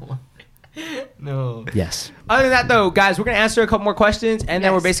wincest. No. Yes. Other than that, though, guys, we're gonna answer a couple more questions, and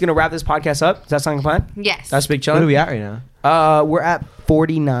then we're Yes. basically gonna wrap this podcast up. Does that sound like a plan? Yes. That's big What chilling. are we at right now? We're at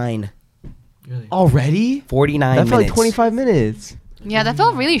 49. Really? Already? 49 That felt minutes. like 25 minutes. Yeah, that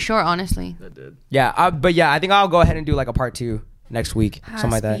felt really short, honestly. That did. Yeah, but yeah, I think I'll go ahead and do like a part 2 next week,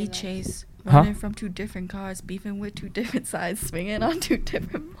 something like that. High-speed chase. Huh? Running from two different cars, beefing with two different sides, swinging on two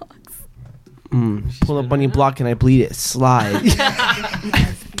different blocks. Pull up on your block and I bleed it. Slide.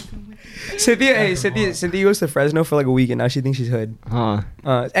 Cynthia goes to Fresno for like a week, and now she thinks she's hood. Huh.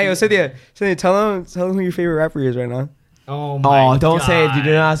 Hey, yo, Cynthia, tell them who your favorite rapper is right now. Oh Oh, don't say it.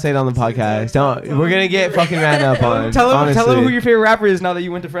 Do not say it on the podcast. Don't. We're gonna get fucking ran up on. Tell them honestly. who your favorite rapper is now that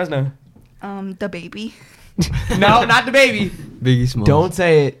you went to Fresno. The baby. No, not the baby. Biggie Smalls. Don't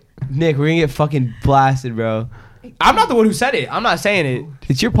say it, Nick. We're gonna get fucking blasted, bro. I'm not the one who said it. I'm not saying it.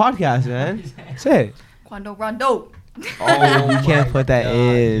 It's your podcast, man. Say it. Cuando Rondo. Oh, you can't put that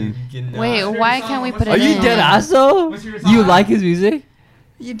in. Wait, why can't we put it Are you in? dead ass though? You like his music?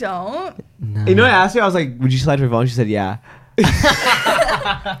 You don't? No. You know what I asked her? I was like, "Would you slide for your phone?" She said, "Yeah."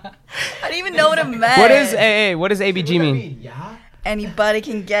 I didn't even know what it meant. What does ABG mean? Anybody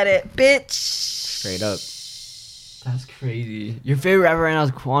can get it, bitch. Straight up. That's crazy. Your favorite rapper right now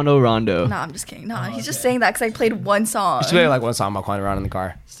is Quando Rondo. Nah, I'm just kidding. Nah, he's just saying that because I played one song. It's really like one song about climbing around in the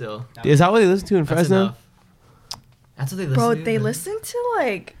car. Still. Is that what they listen to in That's Fresno? enough. That's what they listen Bro, to. they listen to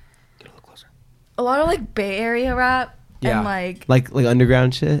like a lot of like Bay Area rap Yeah. and like Like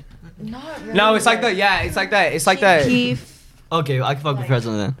underground shit. not really. No, it's like that. Yeah, it's like that. It's like that. Keef. Okay, well, I can fuck with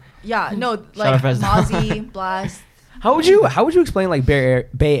Fresno then. Yeah, no, out like Fresno. Mozzie, Blast. How would you explain like Bay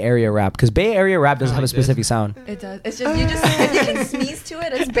Area rap? Because Bay Area rap doesn't have a like this. specific sound. It does. It's just if you can sneeze to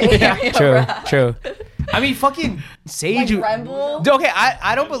it, it's Bay Area True, rap. true. I mean, fucking Like Sage. Remble. Okay,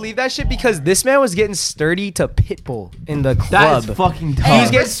 I don't believe that shit because this man was getting sturdy to Pitbull in the club. That's fucking tough. He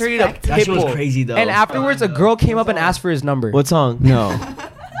was getting sturdy to Respect. Pitbull. That shit was crazy, though. And afterwards, a girl came up and asked for his number. What song? No.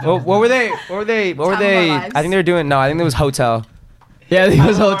 What were they? What were they? What were Time of they? Our Lives. I think they were doing. No, I think it was Hotel. Yeah, it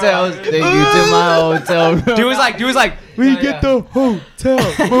was hotels. Take you to my hotel room. Dude was like, We get the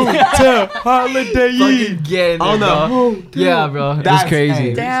hotel holiday. Fucking getting Oh there, no. bro. Yeah, bro. It was That's- crazy.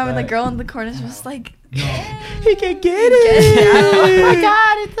 hey. Damn, and the girl in the corner is just like, he can get oh my it.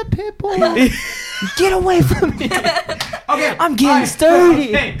 god, it's a Pitbull. Get away from me. Okay, I'm getting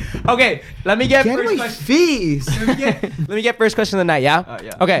sturdy. Okay, let me get Get first my question. face. Let me get first question of the night. Yeah.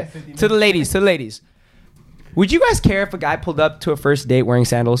 Yeah. Okay. To the ladies. Would you guys care if a guy pulled up to a first date wearing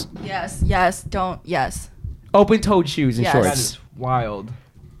sandals, yes, don't, yes. open-toed shoes, and Yes. That shorts? is wild.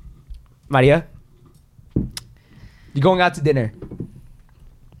 Maria, you're going out to dinner,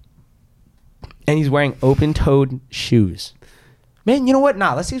 and he's wearing open-toed shoes. Man, you know what?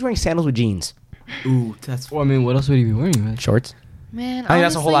 Nah, let's say he's wearing sandals with jeans, Ooh, that's. Well, I mean, what else would he be wearing, man? shorts. Man, I think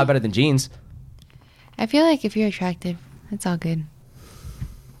that's a whole lot honestly, better than jeans. I feel like if you're attractive, it's all good.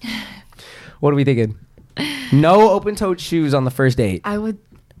 What are we thinking? No open-toed shoes on the first date. I would,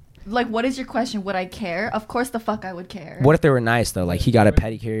 like, what is your question? Would I care? Of course the fuck I would care. What if they were nice though? Like he got a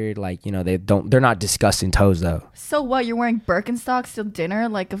pedicure. Like they're not disgusting toes though. So what? You're wearing Birkenstocks to dinner,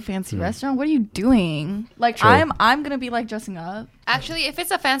 like a fancy restaurant? What are you doing? Like, True. I'm gonna be like dressing up. Actually, if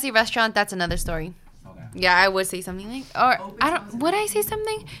it's a fancy restaurant, that's another story. Yeah, I would say something like, or I don't. Would I say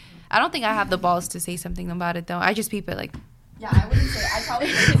something? I don't think I have the balls to say something about it though. I just peep it like, Yeah, I wouldn't say. I probably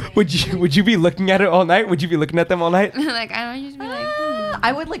wouldn't say. Would you be looking at it all night? Would you be looking at them all night? like I don't just be like.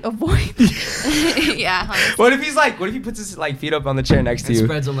 I would like avoid. Yeah. Honestly. What if he's like? What if he puts his like feet up on the chair next to It you?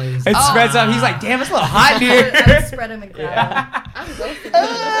 spreads them like this. It spreads up. He's like, damn, it's a little hot I here. would spread him and grab him. I'm ghosted.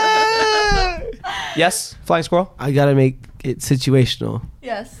 Yes, flying squirrel. I gotta make it situational.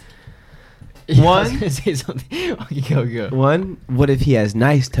 Yes. I was One. gonna say something. Okay, go. One, what if he has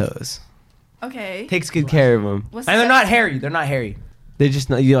nice toes? Okay. Takes good care of them. What's And they're the- not hairy. They're not hairy. They're just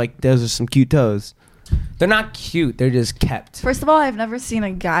not, you're like, those are some cute toes. They're not cute. They're just kept. First of all, I've never seen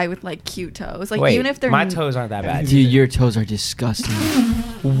a guy with like cute toes. Like Wait, even if they're my toes aren't that bad. Dude, your toes are disgusting.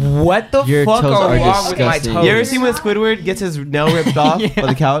 What the Your fuck toes are are wrong with my disgusting. toes? You ever seen when Squidward gets his nail ripped off on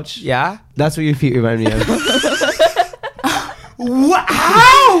the couch? Yeah. That's what your feet remind me of. What?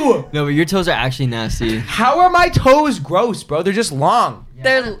 How? No, but your toes are actually nasty. How are my toes gross, bro? They're just long.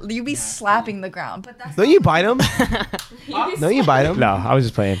 they're you be slapping the ground. But that's Don't you bite them? Don't you bite them? No, I was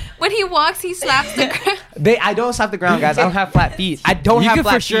just playing. When he walks, he slaps the ground. I don't slap the ground, guys. I don't have flat feet. I don't You have could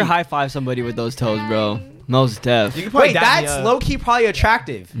flat for sure feet. high five somebody with those toes, bro. Most def. You can probably Wait, dap me that's up. low key probably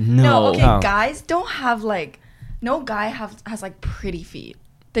attractive. no. Okay, Oh. guys don't have like no guy has like pretty feet.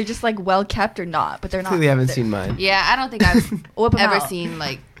 They're just like well kept or not, but they're not. Clearly haven't they're- seen mine. Yeah, I don't think I've Whip 'em ever out. seen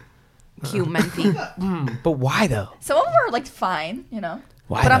like cute men feet. Mm. But why though? Some of them are like fine, you know.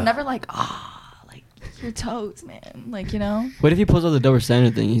 Why but though? I'm never like like your toes, man. Like you know. What if he pulls out the double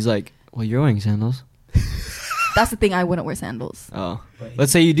standard thing? He's like, well, you're wearing sandals. That's the thing. I wouldn't wear sandals. Oh.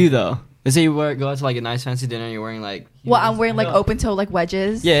 Let's say you do, though. Let's say you go out to like a nice fancy dinner and you're wearing like. Well, I'm wearing like open toe like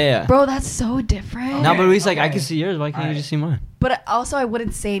wedges. Yeah. Bro, that's so different. No, but he's like, I can see yours. Why can't you just see mine? But also, I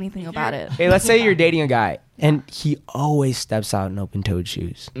wouldn't say anything about it. Hey, let's say you're dating a guy and he always steps out in open-toed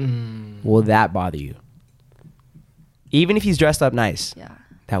shoes. Will that bother you? Even if he's dressed up nice, Yeah.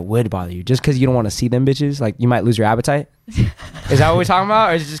 that would bother you. Just because you don't want to see them bitches, like you might lose your appetite. Is that what we're talking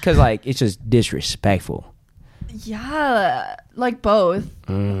about, or is it just because like it's just disrespectful? Yeah, like both.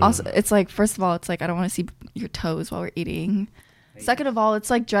 Mm. Also, it's like first of all, it's like I don't want to see your toes while we're eating. Second of all, it's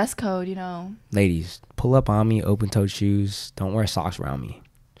like dress code, you know. Ladies, pull up on me, open-toed shoes. Don't wear socks around me.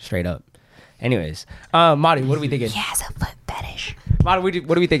 Straight up. Anyways, Madi, what are we thinking? He has a foot fetish. Madi,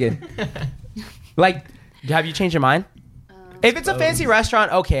 what are we thinking? Like, have you changed your mind? If it's a fancy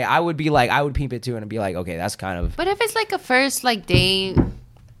restaurant, okay, I would peep it too and be like, okay, that's kind of. But if it's like a first like date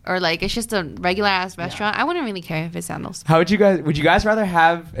or like it's just a regular ass restaurant, I wouldn't really care if it's sandals. How would you guys rather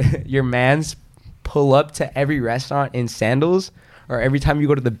have your man's pull up to every restaurant in sandals, or every time you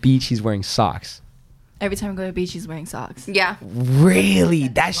go to the beach he's wearing socks? Every time I go to the beach, he's wearing socks. Yeah. Really?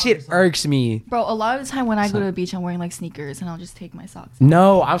 That shit irks me. Bro, a lot of the time when I go to the beach, I'm wearing like sneakers and I'll just take my socks.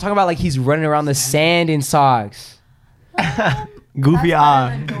 No, I'm talking about like he's running around the sand in socks. Goofy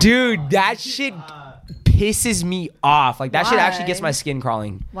eye. Dude, that shit pisses me off. Like that shit actually gets Why? my skin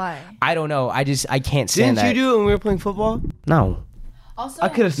crawling. Why? I don't know. I can't stand Didn't that. you do it when we were playing football? No. Also, I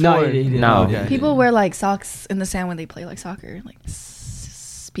could have No, sworn. he didn't. No. Okay. people wear like socks in the sand when they play like soccer, like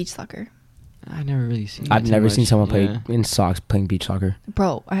beach soccer. I never really seen. I've it too never much. seen someone play Yeah. in socks playing beach soccer.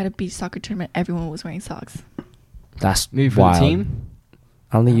 Bro, I had a beach soccer tournament. Everyone was wearing socks. That's Maybe for wild. the team.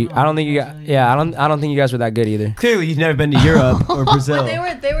 I don't think you guys. Yeah, I don't think you guys were that good either. Clearly, you've never been to Europe or Brazil.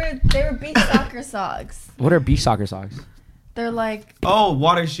 But they were beach soccer socks. What are beach soccer socks? They're like Oh,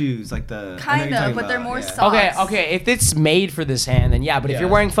 water shoes, like the. I know what kind you're talking of, but they're about, more yeah. soft. Okay. If it's made for the sand, then yeah. But if you're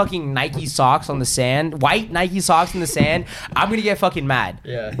Yeah. wearing fucking Nike socks on the sand, white Nike socks in the sand, I'm gonna get fucking mad.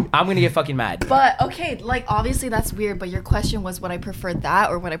 Yeah. I'm gonna get fucking mad. But okay, like obviously that's weird. But your question was, would I prefer that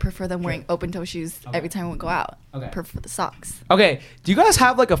or would I prefer them wearing open toe shoes every time we go out? Okay. Prefer the socks. Okay. Do you guys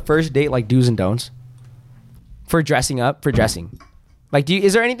have like a first date like do's and don'ts for dressing up? For dressing, like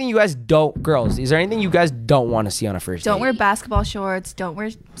is there anything you guys don't, girls? Is there anything you guys don't want to see on a first Don't date? wear basketball shorts. Don't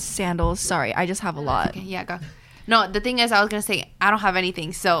wear sandals. Sorry, I just have a lot. Okay, yeah, go. No, the thing is, I was gonna say I don't have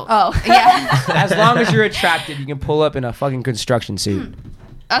anything. So. Oh. Yeah. As long as you're attractive, you can pull up in a fucking construction suit.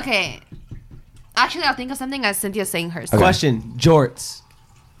 Okay. Actually, I'll think of something as Cynthia's saying hers. Question: jorts.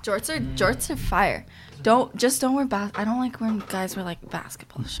 Jorts are fire. Don't wear I don't like when guys wear like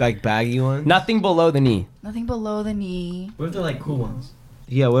basketball shorts. Like baggy ones. Nothing below the knee. Nothing below the knee. What if they're like cool ones?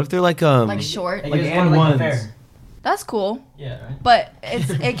 Yeah. What if they're like Like short. like and ones? That's cool. Yeah. Right. But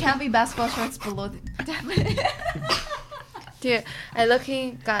it can't be basketball shorts below the Dude, I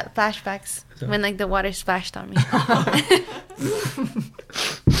luckily got flashbacks when like the water splashed on me.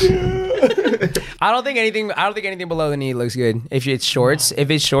 I don't think anything below the knee looks good. If it's shorts,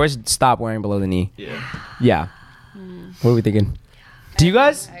 stop wearing below the knee. Yeah. Yeah. What are we thinking? Do you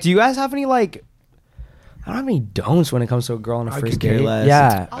guys have any like? I don't have any don'ts when it comes to a girl on a I first could care date. less.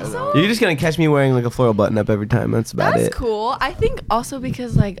 Yeah. Also, You're just gonna catch me wearing like a floral button up every time. That's about that's it. cool. I think also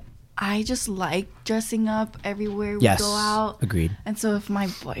because like I just like dressing up everywhere we Yes. go out. Agreed. And so if my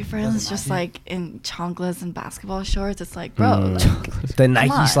boyfriend is just like in chanclas and basketball shorts, it's like, bro, like, The Nike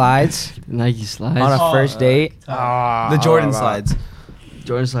on. slides Nike slides. on a first date. The Jordan slides.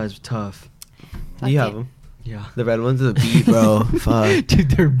 Jordan slides were tough. You fuck have it. them. Yeah. The red ones are the beat, bro. Fuck. Dude,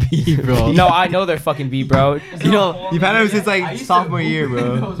 they're beat, bro. No, I know they're fucking beat, bro. You know, You've had them since like sophomore year,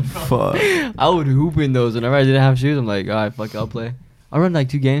 bro. Fuck. I would hoop in those whenever I didn't have shoes. I'm like, all right, fuck, I'll play. I'll run like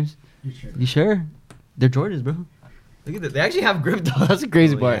 2 games. You sure? They're Jordans, bro. Look at that. They actually have grip, though. That's the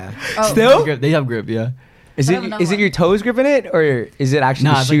crazy part. yeah. Oh. Still? They have grip, yeah. Is I it don't know is it what- your toes gripping it, or is it actually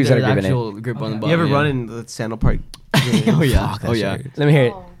the it's shoes like that are gripping actual grip on the bottom. You ever yeah. run in the Sandal Park? Oh yeah. Fuck, that Oh shit yeah. hurts. it? Let me hear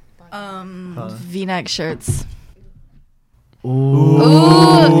it. V-neck shirts.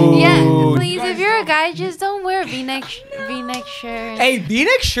 Ooh, yeah. Please, if you're a guy, just don't wear V-neck shirt. Hey,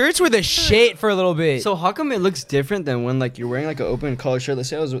 V-neck shirts were the shit for a little bit. So how come it looks different than when like you're wearing like an open collar shirt? Let's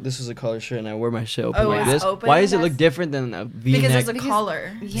say this was a collar shirt and I wear my shit open Oh, like it's this. open? Why does it look That's- different than a V-neck? Because it's a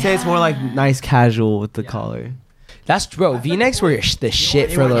collar. Yeah. Say it's more like nice casual with the collar. that's bro. V-necks were the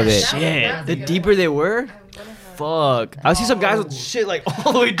shit for a little bit. Shit. The deeper they were, fuck. I see some guys with shit like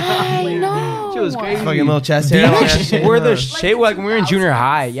all the way down. I know. Shit was crazy. Fucking little chest hair. V-necks were the shit like when we were in junior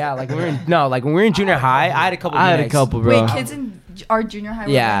high. Yeah, like when we were when we were in junior high, I had a couple. I had a V-necks. couple, bro. Wait, kids in our junior high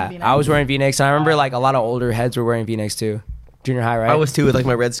were Yeah, wearing V-necks? I was wearing V-necks. And I remember like a lot of older heads were wearing V-necks too. Junior high, right? I was too with like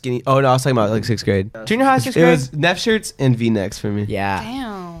my red skinny. Oh no, I was talking about like 6th grade. junior high, 6th It grade. was neck shirts and V-necks for me. Yeah.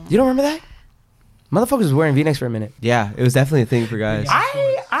 Damn. You don't remember that? Motherfuckers was wearing V-necks for a minute. Yeah, it was definitely a thing for guys.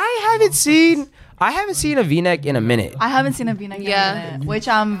 I haven't seen a V-neck in a minute. I haven't seen a V-neck Yeah. in a minute, which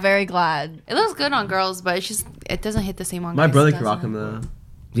I'm very glad. It looks good on girls, but it doesn't hit the same on My guys. brother It can rock doesn't. them though.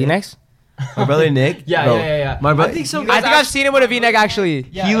 V-necks? My brother Nick. Yeah, bro, yeah. My brother. I think some I think I've seen him with a V-neck actually.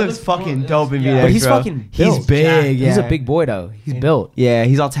 He looks fucking dope in Yeah. V-necks, But he's bro. fucking built. He's big. Yeah. He's a big boy though. He's built. Yeah,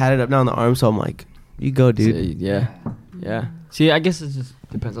 he's all tatted up now on the arm, so I'm like, you go, dude. Yeah. Yeah. See, I guess it just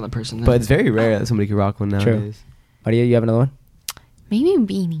depends on the person. then. But it's very rare that somebody can rock one True. nowadays. Maria, you have another one? Maybe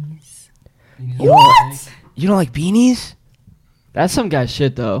beanies. What? You don't like beanies? That's some guy's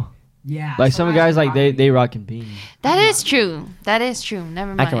shit though. Yeah. Like some guys like they rocking beanies. That is true. That is true. Never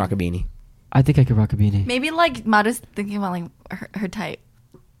mind. I can rock a beanie. I think I could rock a beanie. Maybe like Maru's thinking about like her type.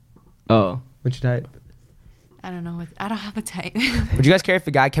 Oh. What's your type? I don't know. I don't have a type. Would you guys care if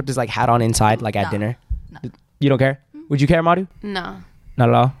the guy kept his like hat on inside like at No. dinner? No. You don't care? Would you care, Madu? No. Not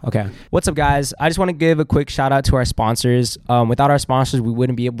at all? Okay. What's up, guys? I just want to give a quick shout out to our sponsors. Without our sponsors, we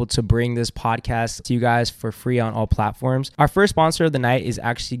wouldn't be able to bring this podcast to you guys for free on all platforms. Our first sponsor of the night is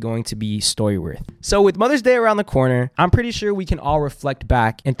actually going to be Storyworth. So with Mother's Day around the corner, I'm pretty sure we can all reflect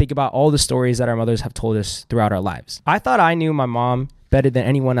back and think about all the stories that our mothers have told us throughout our lives. I thought I knew my mom better than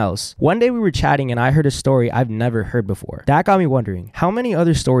anyone else. One day we were chatting and I heard a story I've never heard before. That got me wondering, how many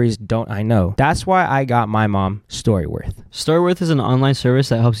other stories don't I know? That's why I got my mom Storyworth. Storyworth is an online service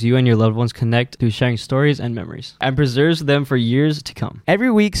that helps you and your loved ones connect through sharing stories and memories and preserves them for years to come. Every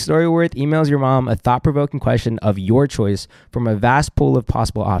week, Storyworth emails your mom a thought-provoking question of your choice from a vast pool of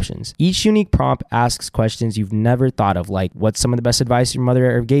possible options. Each unique prompt asks questions you've never thought of, like what's some of the best advice your mother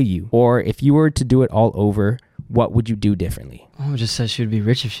ever gave you? Or if you were to do it all over, what would you do differently? Mom just said she would be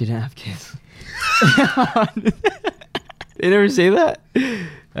rich if she didn't have kids. They never say that?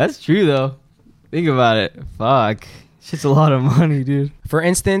 That's true though. Think about it. Fuck. Shit's a lot of money, dude. For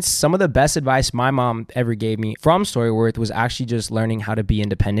instance, some of the best advice my mom ever gave me from Storyworth was actually just learning how to be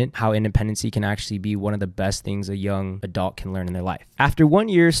independent, how independency can actually be one of the best things a young adult can learn in their life. After 1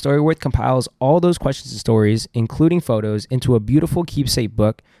 year, Storyworth compiles all those questions and stories, including photos, into a beautiful keepsake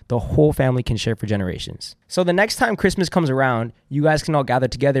book the whole family can share for generations. So the next time Christmas comes around, you guys can all gather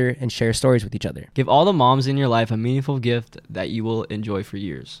together and share stories with each other. Give all the moms in your life a meaningful gift that you will enjoy for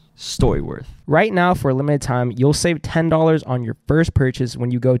years. Storyworth. Right now, for a limited time, you'll save $10 on your first purchase when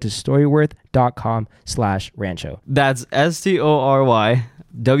you go to storyworth.com/rancho. That's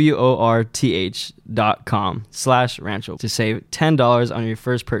STORYWORTH.com/rancho to save $10 on your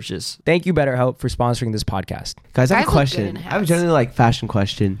first purchase. Thank you, BetterHelp, for sponsoring this podcast. Guys, I have Guys a look good question. in I have a hats. generally like fashion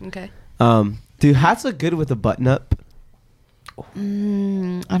question. Okay. Do hats look good with a button up?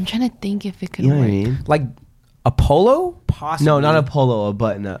 I'm trying to think if it could You know what I work. mean? Like a polo? Possibly. No, not a polo, a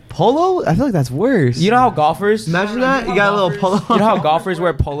button up. Polo? I feel like that's worse. You know how golfers... Imagine that. You got a little polo. You know how golfers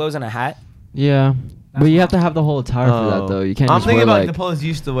wear polos and a hat? Yeah. But you have to have the whole attire for that though. You can't I'm just thinking wear about like the polos you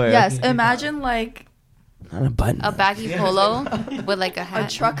used to wear. Yes, imagine like Not a button. A baggy polo with like a a hat.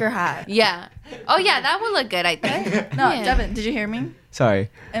 trucker hat. Yeah. Oh yeah, that would look good. I think. No, Yeah. Devin, did you hear me? Sorry.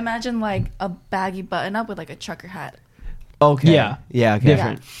 Imagine like a baggy button up with like a trucker hat. Okay. Yeah. Yeah. Okay.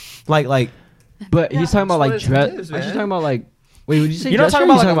 different. Like. But he's talking about like Split dress. tips, Actually man. talking about like Wait, would you say You're not dress talking shirt or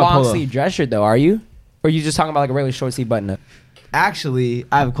about you like a talking long polo? sleeve dress shirt though, are you? Or are you just talking about like a really short sleeve button up? Actually,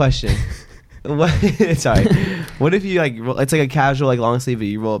 I have a question. What? Sorry. What if you like? It's like a casual like long sleeve, but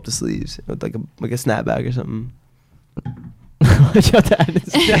you roll up the sleeves with like a snapback or something. Watch out, that is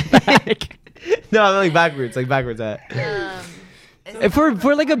snapback. No, I'm like backwards hat.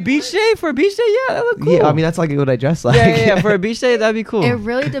 For like a beach day, yeah, that look cool. Yeah, I mean that's like what I dress like. yeah, for a beach day, that'd be cool. It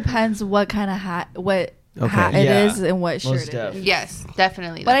really depends what kind of hat, hat it Yeah. is, and what shirt Most it def. is. Yes,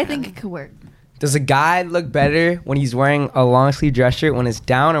 definitely. But I think it could work. Does a guy look better when he's wearing a long sleeve dress shirt when it's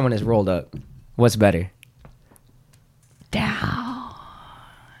down or when it's rolled up? What's better?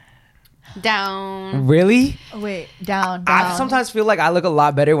 down. Really? Oh, wait, down. I sometimes feel like I look a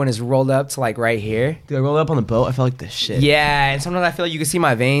lot better when it's rolled up to like right here. Dude, I rolled up on the boat. I felt like the shit. Yeah, and sometimes I feel like you can see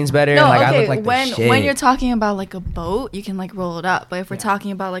my veins better. No, and, like okay. I look like when the shit. when you're talking about like a boat, you can like roll it up. But if we're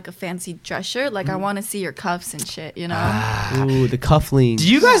talking about like a fancy dress shirt, like I want to see your cuffs and shit. You know? Ooh, the cufflinks. Do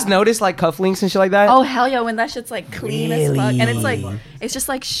you guys notice like cufflinks and shit like that? Oh hell yeah! When that shit's like clean as fuck, and it's like Really? it's just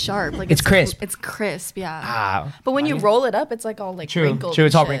like sharp. Like It's crisp. It's crisp, yeah. Ah, But when you roll it up, it's like all like true. wrinkled. True, and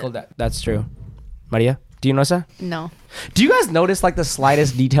it's all shit. wrinkled. That's true. Maria, do you notice that? No. Do you guys notice like the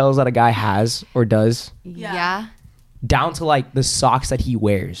slightest details that a guy has or does, Yeah. down to like the socks that he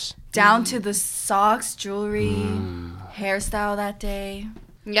wears? Down to the socks, jewelry, hairstyle that day.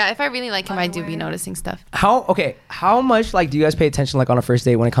 Yeah, if I really like him, I do be Underwear. noticing stuff. How much like do you guys pay attention like on a first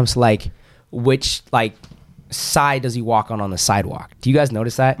date when it comes to like which like side does he walk on the sidewalk? Do you guys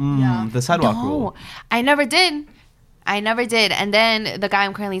notice that? Yeah. The sidewalk No, rule. I never did. And then the guy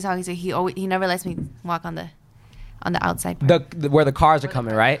I'm currently talking to, he never lets me walk on the outside part. The where the cars are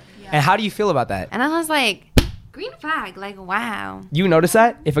coming, right? And how do you feel about that? And I was like, green flag, like wow. You notice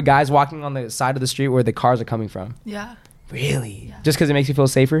that if a guy's walking on the side of the street where the cars are coming from? Yeah. Really? Just because it makes you feel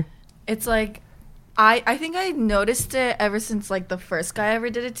safer? It's like I think I noticed it ever since like the first guy ever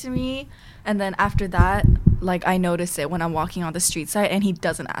did it to me, and then after that, like I notice it when I'm walking on the street side and he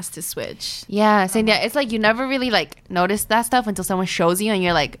doesn't ask to switch. Yeah, same. Yeah, it's like you never really like notice that stuff until someone shows you, and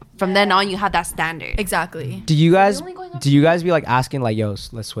you're like, from then on, you have that standard. Exactly. Do you guys only going up be like asking like, yo,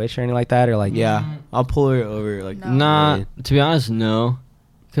 let's switch or anything like that, or like Yeah, I'll pull her over. Like, Nah, to be honest, no.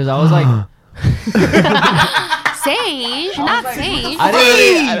 Because I was like, Sage, not Sage.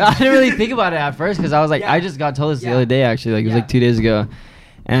 I didn't really think about it at first because I was like, I just got told this the other day actually, like it was like 2 days ago,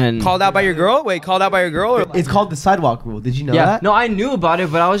 and called out by your girl? Wait, called out by your girl? Or it's called the sidewalk rule. Did you know yeah, that? no, I knew about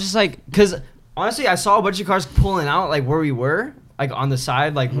it, but I was just like, because honestly, I saw a bunch of cars pulling out like where we were, like on the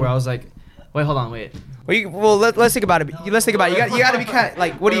side, like where I was like, wait, hold on, wait. Well, let's think about it. Let's think about it. You got to be kind of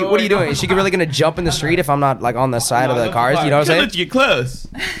like, what are you doing? Is she really gonna jump in the street if I'm not like on the side of the cars? You know what I'm saying? Let you get close.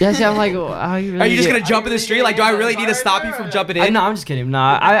 Yeah, see, I'm like, how are you? Really Are you just gonna jump in the street? Like, do I really need to stop you from jumping in? No, I'm just kidding.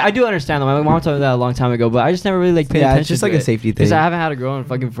 Nah, I do understand that. My mom told me that a long time ago, but I just never really like paid Yeah, attention. it's just to like a it. safety Because thing. I haven't had a girl in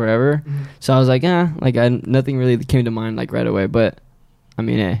fucking forever, so I was like, nothing really came to mind like right away. But I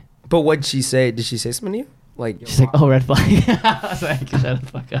mean, hey, But what'd she say? Did she say something to you? Like, she's like, oh, red flag. I was like, shut the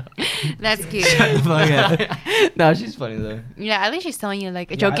fuck up. That's cute. No, she's funny though. Yeah, at least she's telling you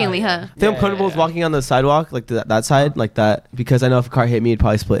like jokingly, huh? I think I'm comfortable with walking on the sidewalk, like that side, like that, because I know if a car hit me, it'd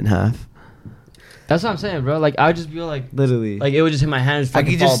probably split in half. That's what I'm saying, bro. Like I would just be like Literally. it would just hit my hand. I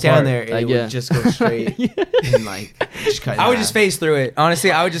could just stand there and Like, it yeah. would just go straight and like just cut. I would just phase through it. Honestly,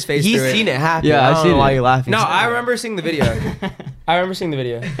 I would just phase He's through it. seen it happen. Yeah, I I've don't seen know why it. you're laughing. No, I remember seeing the video.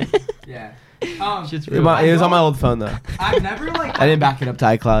 Yeah. Shit's It real. was on my old phone though. I've never like. I didn't back it up to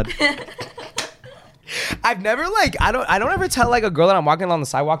iCloud. I've never like I don't ever tell like a girl that I'm walking along the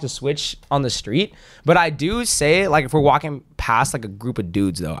sidewalk to switch on the street, but I do say like if we're walking past like a group of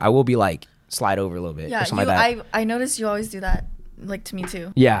dudes though, I will be like slide over a little bit Yeah, or something like that. I noticed you always do that, like to me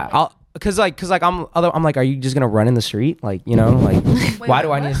too. Yeah, I'll cause like I'm like, are you just gonna run in the street? Like, you know, like why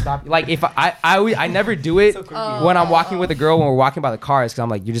do I need to stop? Like if I never do it when I'm walking with a girl when we're walking by the cars, cause I'm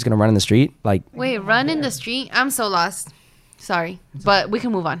like, you're just gonna run in the street? Like, Wait, run in the street? I'm so lost. Sorry, but we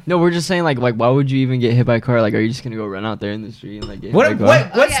can move on. No, we're just saying like why would you even get hit by a car? Like, are you just gonna go run out there in the street and like get hit by a car?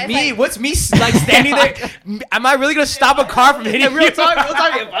 what's yeah, it's me? like- What's me like standing there? Am I really gonna stop a car from hitting you? Real talk. If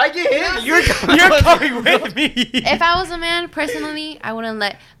I get hit, You're coming with me. If I was a man, personally, I wouldn't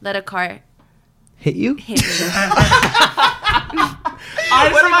let a car hit you. hit me. What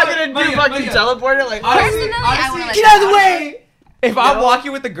am I gonna do? Fucking teleport it? Like, Personally, I wouldn't let Get out of the way! If I'm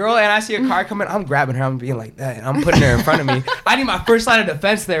walking with a girl and I see a car coming, I'm grabbing her. I'm being like that. And I'm putting her in front of me. I need my first line of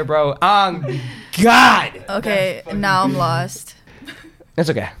defense there, bro. God. Okay, now I'm lost.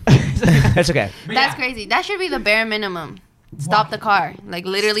 That's okay. That's okay. That's crazy. That should be the bare minimum. Stop the car. Like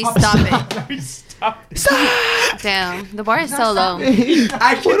literally stop it. Stop. Damn, the bar is so low.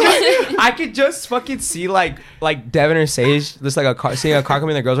 I could just fucking see like Devin or Sage, just like seeing a car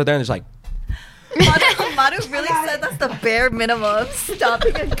coming, the girls right there, and just like. Manu really said that's the bare minimum of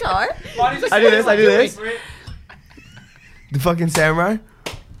stopping a car. I do this. The fucking samurai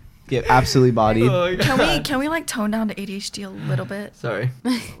get absolutely bodied. Can we like tone down the ADHD a little bit? Sorry.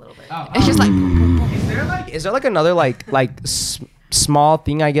 It's just like Is there like another small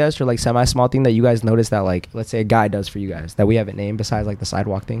thing, I guess, or like semi-small thing that you guys notice that like, let's say a guy does for you guys that we haven't named besides like the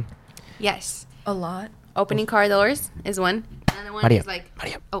sidewalk thing? yes. A lot. Opening car doors is one. Another one Maria. is like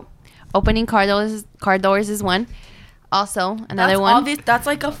opening car doors is one. Also, another That's one. obvious. That's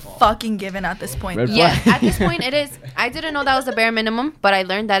like a fucking given at this point. Red Yeah, at this point it is. I didn't know that was the bare minimum, but I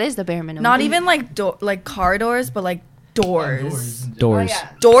learned that is the bare minimum. Not even like like car doors, but like doors. Doors.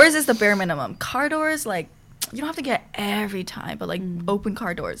 Doors is the bare minimum. Car doors, like you don't have to get every time, but like open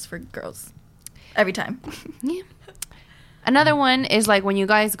car doors for girls every time. Yeah. Another one is like when you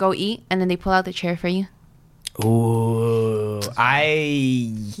guys go eat and then they pull out the chair for you. Ooh,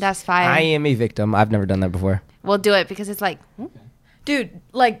 That's fire. I am a victim. I've never done that before. We'll do it because it's like, Dude,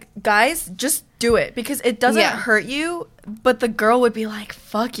 like guys, just do it because it doesn't Yeah. hurt you, but the girl would be like,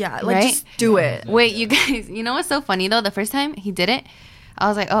 "Fuck yeah!" Like Right? just do it. wait, you guys, you know what's so funny though? The first time he did it, I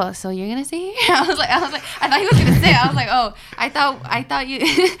was like, oh, so you're gonna stay here? I was like, I thought he was gonna stay. I was like, oh, I thought you,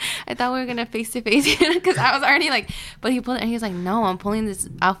 I thought we were gonna face to face because I was already like, but he pulled it and he was like, no, I'm pulling this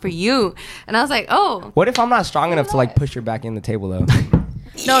out for you, and I was like, oh, What if I'm not strong enough to like push her back in the table though?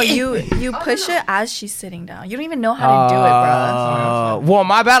 No, you push it as she's sitting down. You don't even know how to do it, bro. Well,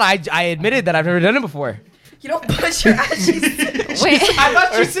 my bad. I admitted that I've never done it before. You don't push her as she's sitting. wait, I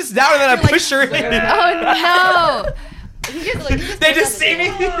thought she sits down and then I push her in. oh no. They just see me.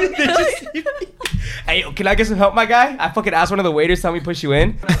 They just see me. Hey, can I get some help, my guy? I fucking asked one of the waiters to help me push you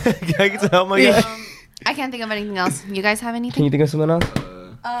in. Can I get some help, my guy? I can't think of anything else. You guys have Can anything? you think of something else?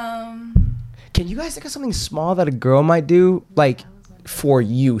 Can you guys think of something small that a girl might do, like for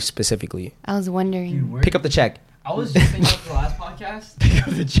you specifically? I was wondering. Pick up the check. I was just thinking about the last podcast. Pick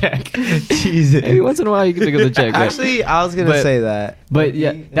up the check. Jesus. Maybe once in a while you can pick up the check. but- Actually, I was gonna But- say that. But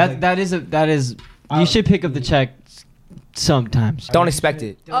yeah, that is you should pick up the check sometimes. Don't expect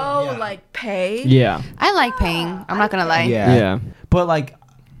it. Oh, like pay? Yeah. I like paying. I'm not gonna lie. Yeah. But like,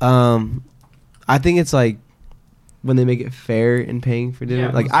 I think it's like when they make it fair in paying for dinner.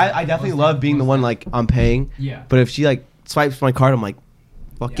 Yeah, Like I definitely love being the one like I'm paying. Yeah. But if she like swipes my card, I'm like,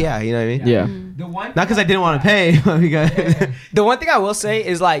 fuck yeah, you know what I mean? Yeah. The one Not because I didn't want to pay, but because The one thing I will say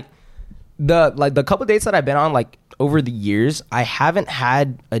is like the couple dates that I've been on, like over the years, I haven't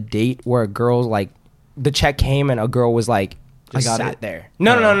had a date where a girl like the check came and a girl was like just I got sat it. there.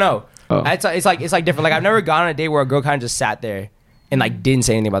 No. Oh. It's like different. Like I've never gone on a date where a girl kind of just sat there and like didn't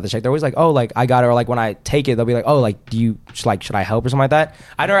say anything about the check. They're always like, oh, like I got it, or like when I take it, they'll be like, oh, like do you should I help or something like that.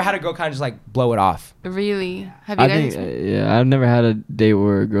 I never had a girl kind of just like blow it off. Really? Have you I guys? think yeah, I've never had a date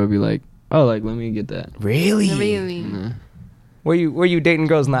where a girl be like, "Oh, like let me get that." Really? Really? Were you dating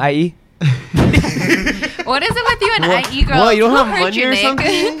girls in the IE? What is it with you and IE girls? What, you don't Who have hurt money you, or Nick?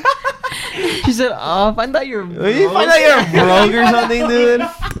 something? She said, "Oh, find out you're." When you find out you're broke or something, dude.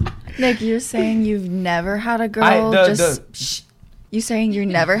 Nick, you're saying you've never had a girl you saying you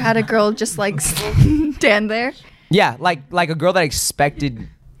never had a girl just like stand there? Yeah, like a girl that expected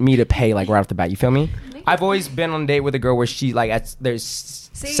me to pay like right off the bat. You feel me? I've always been on a date with a girl where she like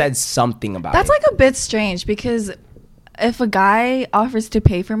said something about That's it. like a bit strange because if a guy offers to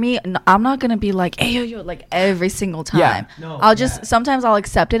pay for me, I'm not gonna be like, hey yo, like every single time. Yeah. No, I'll just sometimes I'll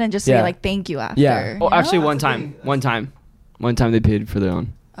accept it and just say Yeah. like thank you after. Yeah. Oh, you actually, know? one time they paid for their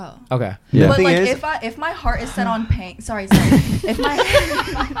own. Oh. Okay. Yeah. But thing like is- if my heart is set on paying, sorry. If my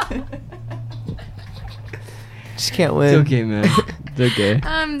Just can't It's win. okay, man. It's okay.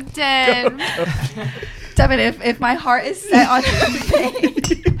 I'm dead. Devin, if my heart is set on paying,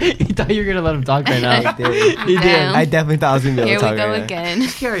 You thought you were gonna let him talk right now. He did. Damn. I definitely thought I was gonna be able Here to we talk go right now. again.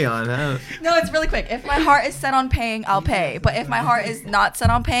 Carry on. no, it's really quick. If my heart is set on paying, I'll pay. But if my heart is not set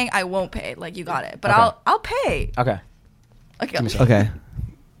on paying, I won't pay. Like you got it. But Okay. I'll pay. Okay. Okay. Okay.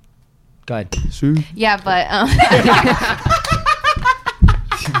 Go ahead. Yeah, but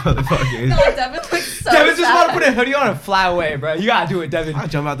Motherfucker. No, Devin looks so Devin just sad. want to put a hoodie on and fly away, bro. You gotta do it, Devin. I'll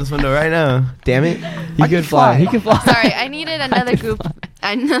jump out this window right now. Damn it. He could fly. He could fly. sorry, I needed another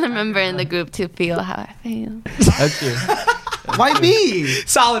another member in the group to feel how I feel. That's true. Why me?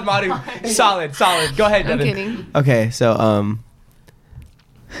 Solid, Madu. Solid. Go ahead, I'm Devin. kidding. Okay, so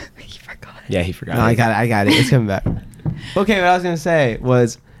He forgot. Yeah, he forgot. no, I got it. It's coming back. Okay, what I was gonna say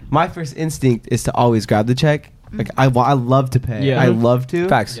was my first instinct is to always grab the check Like I love to pay. Yeah. I love to.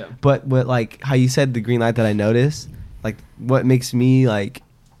 Facts. Yeah. But what, like how you said, the green light that I noticed, like what makes me like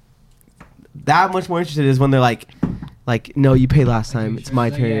that much more interested is when they're like no, you paid last time. It's my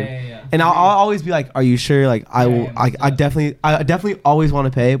turn. And I'll always be like, are you sure? Like I will. I definitely always want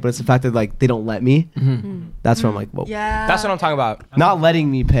to pay, but it's the fact that like they don't let me. That's where I'm like, whoa. Yeah. That's what I'm talking about. Not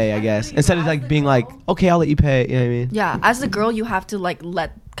letting me pay, I guess. Instead of like being like, okay, I'll let you pay. You know what I mean? Yeah. As the girl, you have to like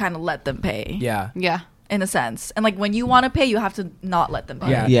let them pay. Yeah. Yeah. In a sense, and like when you want to pay, you have to not let them pay.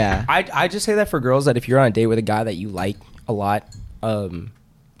 Yeah. Yeah. I just say that for girls, that if you're on a date with a guy that you like a lot,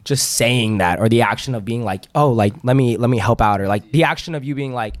 just saying that, or the action of being like, oh, like let me help out, or like the action of you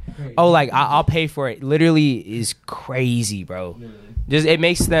being like, oh, like I'll pay for it, literally is crazy, bro. Just it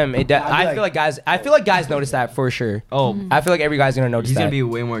makes them. I feel like guys notice that for sure. Oh, I feel like every guy's gonna notice he's that. gonna be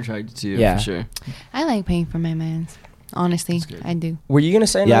way more attracted to you. Yeah. For sure. I like paying for my mans. Honestly, I do. Were you gonna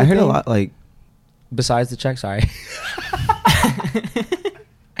say? Yeah, I another heard a thing lot. Like besides the check. Sorry.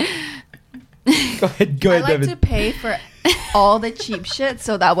 Go ahead, I like Devin. to pay for all the cheap shit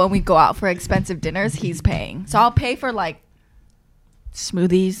so that when we go out for expensive dinners, he's paying. So I'll pay for like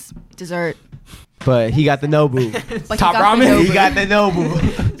smoothies, dessert. but he got the Nobu. But Top he got the ramen? Nobu. He got the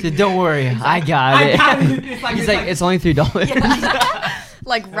Nobu. So don't worry, I got it. He's like, it's only $3.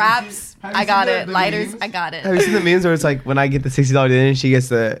 Like wraps, I got it. Lighters, I got Have it. you seen the memes where it's like when I get the $60 dinner and she gets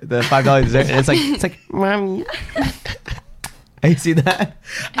the $5 dessert, and it's like mommy. Have you seen that?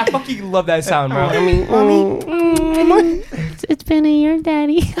 I fucking love that sound, bro. It's been a year,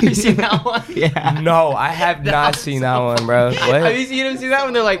 Daddy. Have you seen that one? Yeah. No, I have not seen that one, bro. What? Have you seen that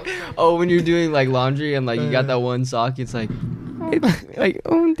when they're like, oh, when you're doing like laundry and like you got that one sock, it's like,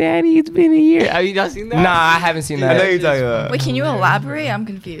 oh, Daddy, it's been a year. Have you not seen that? Nah, I haven't seen I know that. you're talking about. Wait, can you elaborate? I'm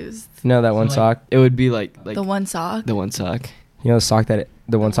confused. No, that one sock. It would be like The one sock. the one sock. You know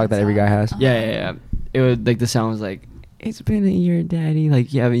the one sock that every guy has. Yeah. It would like the sound was like, it's been a year, Daddy.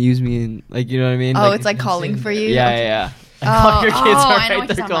 Like you haven't used me in like, you know what I mean? Oh, it's like calling for you. Yeah. Oh, Call your kids oh, are I know right what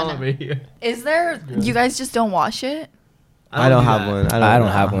there you're talking calling about over here. Is there? You guys just don't wash it? I don't have one. I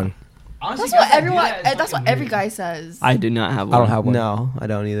don't have one. That's what everyone. That's what every guy says. I do not have one. I don't have one. No, I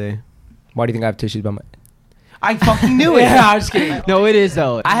don't either. Why do you think I have tissues by my? I fucking knew it. Yeah, I'm just kidding. No, it is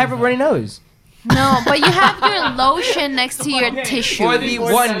though. I have a runny nose. No, but you have your lotion next to your tissue. For the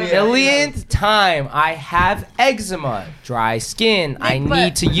 1,000,000th time, I have eczema, dry skin. I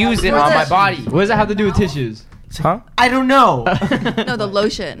need to use it on my body. What does that have to do with tissues? Huh? I don't know. No, the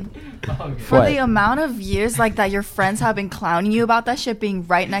lotion. For What? the amount of years like that your friends have been clowning you about that shit being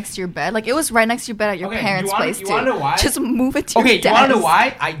right next to your bed. Like it was right next to your bed at your Okay, parents' you wanna- place you too. wanna know why? Just move it to Okay, your you want to know desk.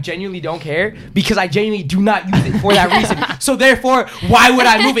 why? I genuinely don't care because I genuinely do not use it for that reason. So therefore, why would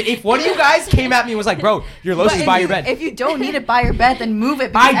I move it? If one of you guys came at me and was like, "Bro, your But lotion's if by you- your bed," If you don't need it by your bed, then move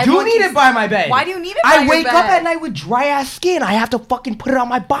it. because I do everyone need keeps- it by my bed. Why do you need it by I your wake up bed? at night with dry ass skin. I have to fucking put it on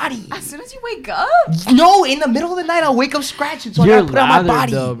my body. As soon as you wake up. No, in the middle of the night, I'll wake up scratching, so I You're gotta put it on my lathered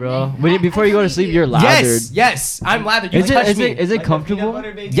body. though, bro. Before you go to sleep, you're lathered. Yes, I'm lathered. You Is can touch it me. is it comfortable?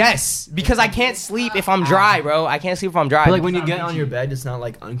 Yes, because I can't sleep if I'm dry, bro. I can't sleep if I'm dry. But like when you get on your bed, it's not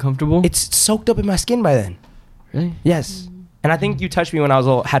like uncomfortable. it's soaked up in my skin by then. Really? Yes, and I think you touched me when I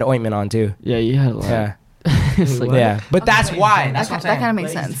was had ointment on too. Yeah, you had a lot. Yeah, It's like, yeah. But that's why. That's what I'm That kind saying. of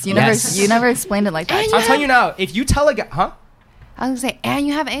makes sense. You Yes. never explained it like that. And I'm telling you now. If you tell a guy, huh? I was gonna say, and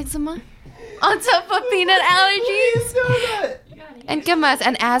you have eczema on top of peanut allergies and gamas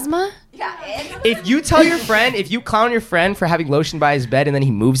and asthma. If you tell your friend, if you clown your friend for having lotion by his bed and then he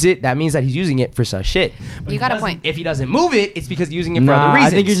moves it, that means that he's using it for such shit. You got a point. If he doesn't move it, it's because he's using it for Nah, other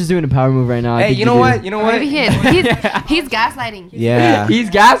reasons. I think you're just doing a power move right now. I Hey, think you know do. what? You know what? Maybe he is. He's gaslighting. Yeah. He's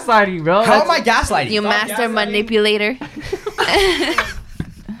gaslighting, bro. How am I gaslighting? You master manipulator.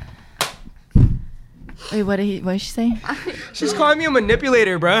 Wait, what did she say? She's calling me a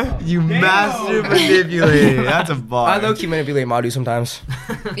manipulator, bro. You master manipulator. That's a bar. I low key manipulate Madu sometimes.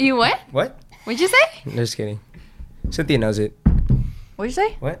 You what? What? What'd you say? Just kidding. Cynthia knows it. What'd you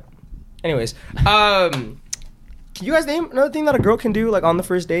say? What? Anyways, can you guys name another thing that a girl can do like on the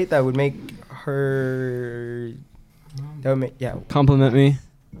first date that would make her? That would make Compliment me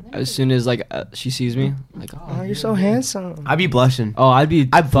as soon as like she sees me. Like, Oh, you're so handsome. I'd be blushing. oh, I'd be.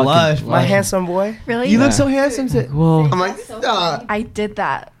 I fucking blush. My blushing. handsome boy. Really? You Yeah. look so handsome. Well, I'm like, stop. I did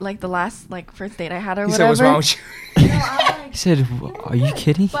that like the last first date I had or He said, whatever. "What's wrong with you?" he said, "Are you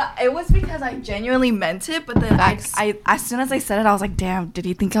kidding?" But it was because I genuinely meant it. But then I as soon as I said it, I was like, damn, did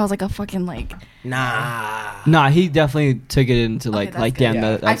he think I was like a fucking like? Nah. Nah, he definitely took it into Okay, like that's damn.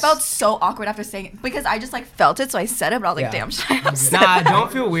 good. That's, I felt so awkward after saying it because I just like felt it, so I said it. But I was like, Yeah. damn, should I have said Nah, that?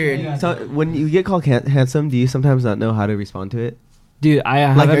 don't feel weird. So when you get called handsome, do you sometimes not know how to respond to it? dude. I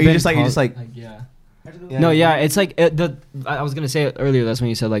Like, haven't are you been just like called- like yeah. No, yeah, it's like I was gonna say it earlier. That's when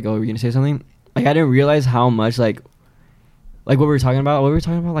you said like, oh, we're gonna say something. Like I didn't realize how much like what we were talking about. What we were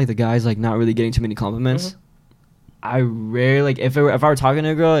talking about, like the guys like not really getting too many compliments. I rarely like if I were talking to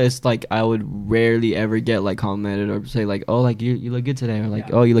a girl, it's like I would rarely ever get like complimented or say like, oh, like you look good today, or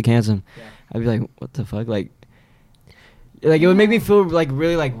like, oh, you look handsome. I'd be like, what the fuck, like it would make me feel like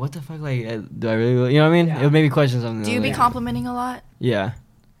really like what the fuck, like do I really, you know what I mean? It would make me question something. Do you be complimenting a lot? Yeah.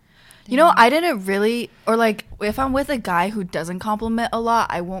 You know, I didn't really, or like if I'm with a guy who doesn't compliment a lot,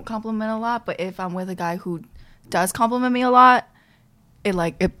 I won't compliment a lot. But if I'm with a guy who does compliment me a lot, it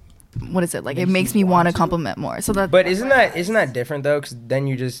what is it like? It makes me want to compliment more. So that. But isn't that different though? Because then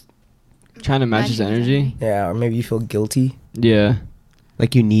you just Trying to match his energy. yeah, or maybe you feel guilty. Yeah.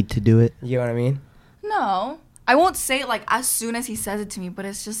 Like you need to do it. You know what I mean? No, I won't say it like as soon as he says it to me, but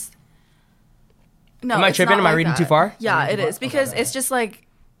it's just. No, Am I it's tripping? not Am I like reading that. too far? Yeah, it is because it's just like.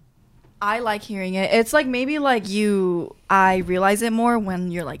 I like hearing it. It's like maybe like I realize it more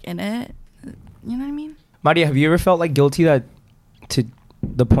when you're like in it. You know what I mean? Maria, have you ever felt like guilty that to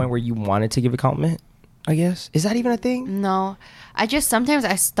the point where you wanted to give a compliment? I guess. Is that even a thing? No, I just sometimes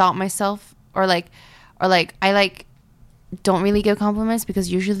I stop myself or like I like don't really give compliments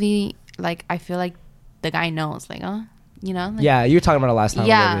because usually like I feel like the guy knows like you know like, Yeah, you were talking about it last time.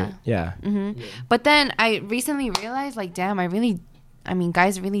 Yeah. A little bit. Yeah. Mm-hmm. But then I recently realized like damn I mean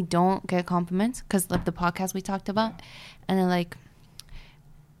guys really don't get compliments because of the podcast we talked about, and then like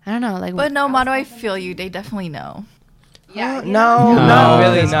I don't know like. But no, Mado, I feel you. They definitely know. Yeah. No, No. not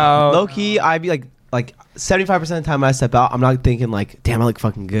really. No. Low key, I'd be like 75% of the time when I step out, I'm not thinking like, damn, I look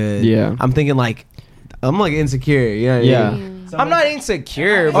fucking good. Yeah. I'm thinking like, I'm like insecure. You know what Yeah. I mean? I'm not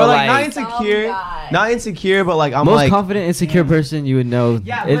insecure, Or but like, not like insecure, guy. not insecure, but like I'm Most like confident, insecure person you would know.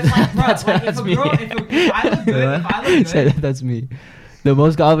 Yeah, It- but like, bro, that's like, if that's a me. girl- if I look good, if I look good- That's me. The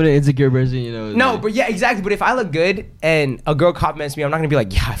most confident, insecure person you know. Is no, me. but yeah, exactly. But if I look good and a girl compliments me, I'm not gonna be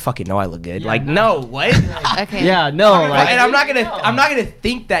like, yeah, I fucking know I look good. Like, no, what? Okay. Yeah, no, like And I'm not gonna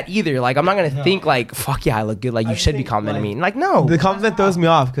think that either. Like, I'm not gonna think like, fuck yeah, I look good. Like, you should be complimenting me. Like, no. the compliment throws me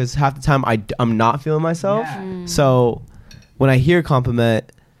off because half the time I'm not feeling myself. So when I hear a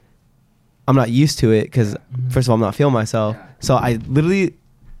compliment, I'm not used to it because first of all, I'm not feeling myself. So I literally,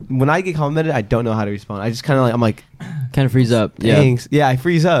 when I get complimented, I don't know how to respond. I just kind of like, I'm like, kind of freeze up. Yeah. thanks. Yeah, I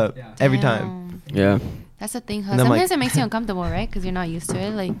freeze up every time. Yeah. That's the thing. Huh? And I'm like- Sometimes it makes you uncomfortable, right? Because you're not used to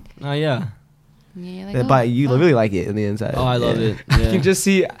it. Like, Oh yeah. you're like, But oh, you fuck. really like it in the inside. Oh, I love Yeah. it. I Yeah. can just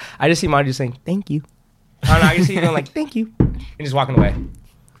see. I just see Monty just saying thank you. I don't know. I can see you going like thank you and just walking away.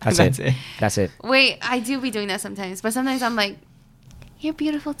 That's it. That's it. Wait, I do be doing that sometimes, but sometimes I'm like, you're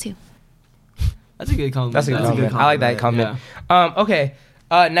beautiful too. That's a good compliment. That's a good compliment. I like that compliment. Okay.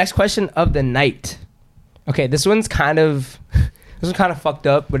 Next question of the night. Okay, this one's kind of fucked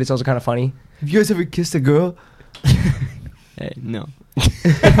up, but it's also kind of funny. Have you guys ever kissed a girl? Hey, no.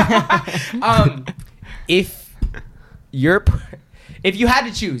 If you had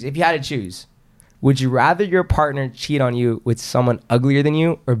to choose, would you rather your partner cheat on you with someone uglier than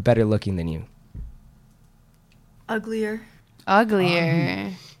you or better looking than you? Uglier.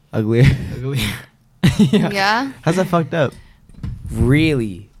 Uglier. Uglier. Yeah. How's that fucked up?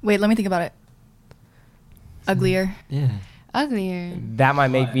 Really? Wait, let me think about it. Uglier. Yeah. Uglier. That might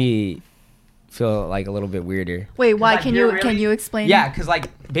make me feel like a little bit weirder. Wait, why? Like, Can you're you really- explain? Yeah, because like,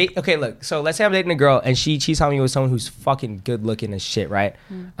 okay, look. So let's say I'm dating a girl and she cheats on me with someone who's fucking good looking as shit, right?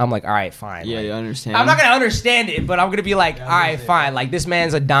 I'm like, all right, fine. Yeah, like, you understand. I'm not gonna understand it, but I'm gonna be like, all right, fine. Like this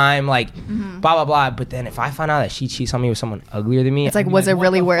man's a dime, like blah blah blah. But then if I find out that she cheats on me with someone uglier than me, It's like, I'd be was it what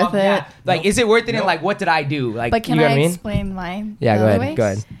really the worth fuck? it? Yeah. Like, is it worth it? And like, what did I do? Like, But can you know I what I mean? explain mine? Yeah, the go other ahead. ways? Go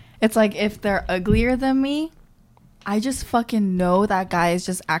ahead. It's like if they're uglier than me, I just fucking know that guy is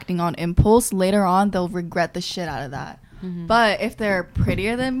just acting on impulse. Later on, they'll regret the shit out of that. But if they're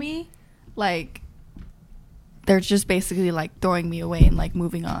prettier than me, like they're just basically like throwing me away and like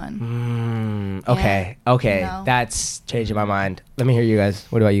moving on. Okay, okay, No. that's changing my mind. Let me hear you guys.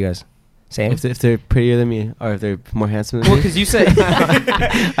 What about you guys? Same. If they're prettier than me or if they're more handsome than Well, me. because you said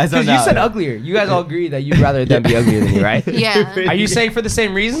zoned you out. said uglier. You guys all agree that you'd rather them be uglier than you, right? Yeah. Are you saying for the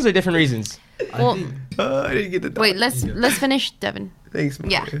same reasons or different reasons? Well, I didn't get the wait. Let's finish, Devin. Thanks.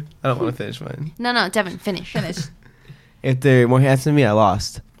 Yeah. Maria. I don't want to finish mine. No, Devin, finish. If they're more handsome than me, I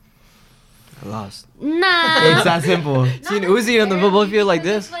lost. I lost. Nah. It's that simple. Seen Uzi on the football field like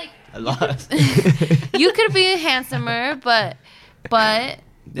this? Like, I lost. you could be handsomer, but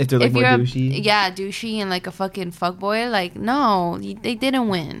If they're like if more you're douchey. douchey and like a fucking fuckboy, like no, they didn't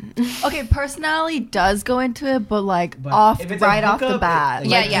win. Okay, personality does go into it, but like off if it's a right off the hookup, bat,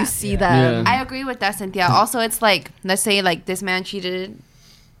 Yeah, like, yeah. you see them. Yeah. I agree with that, Cynthia. Also, it's like let's say like this man cheated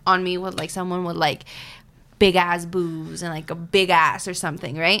on me with like someone with like big ass boobs and like a big ass or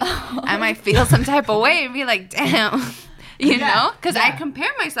something, right? I might feel some type of way and be like, damn, you know, because I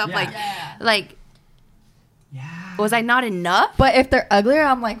compare myself like. Was I not enough? But if they're uglier,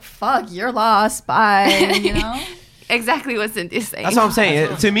 I'm like, fuck, you're lost. Bye. You know? Exactly what Cynthia's saying. That's what I'm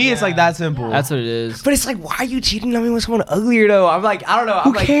saying. To me, it's like that simple. That's what it is. But it's like, why are you cheating on me with someone uglier though? I'm like, I don't know.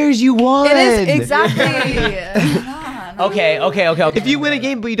 Who cares? You won. It is exactly. Nah. Okay. If you win a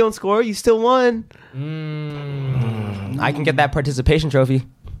game but you don't score, you still won. I can get that participation trophy.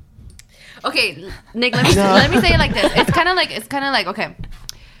 Okay, Nick, let me say it like this. It's kind of like okay.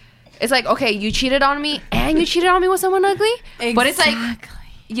 It's like, okay, you cheated on me and you cheated on me with someone ugly. Exactly. But it's like,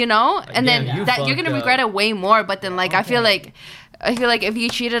 you know, and then you that you're gonna regret it way more. But then like I feel like if you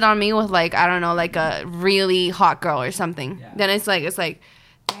cheated on me with like, I don't know, like a really hot girl or something, then it's like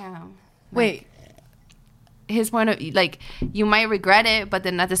damn. Wait. His point of like, you might regret it, but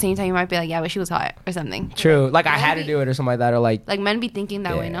then at the same time you might be like, yeah, but she was hot or something. True. Like I had to do it or something like that, or like men be thinking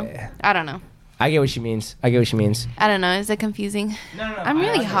that way, no? Yeah. I don't know. I get what she means. I don't know. Is it confusing? No. I'm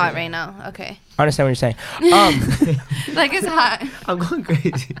really hot right now. Okay. I understand what you're saying. Like it's hot. I'm going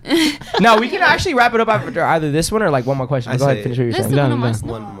crazy. No, we can actually wrap it up after either this one or like one more question. I Go ahead, say- finish what you're Let's saying. do Done, one done.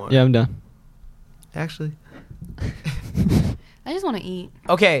 more. One more. Yeah, I'm done. Actually. I just want to eat.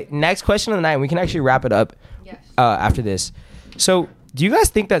 Okay, next question of the night. We can actually wrap it up Yes. after this. So, do you guys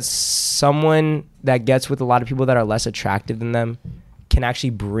think that someone that gets with a lot of people that are less attractive than them can actually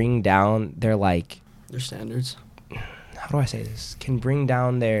bring down their like, Their standards. how do I say this? Can bring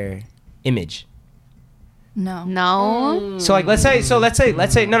down their image. No. No. So like let's say no. So That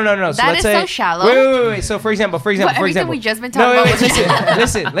let's is say, so shallow. Wait. So for example, But everything we just been talking about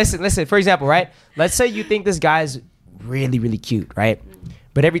was listen. For example, right? Let's say you think this guy's really, really cute, right?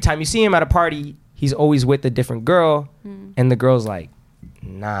 But every time you see him at a party, he's always with a different girl, and the girl's like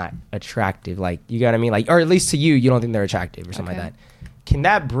not attractive. Like, you got what I mean? Like, or at least to you, you don't think they're attractive or something Okay. like that. Can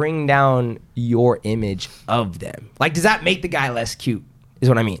that bring down your image of them? Like, does that make the guy less cute? Is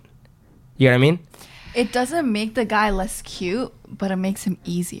what I mean. You know what I mean? It doesn't make the guy less cute, but it makes him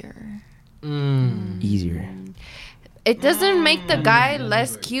easier. Easier. It doesn't make the guy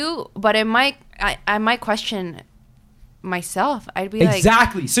less cute, but it might. I might question myself. I'd be like,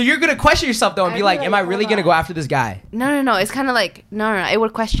 Exactly. So you're gonna question yourself though and I'd be be like, like, am I hold really gonna on. go after this guy? no. It's kind of like no. It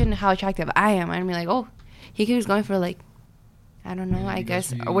would question how attractive I am. I'd be like, oh, he keeps going for like, I don't know. I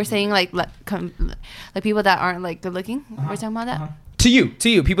guess we're saying like people that aren't like good looking. We're talking about that. To you,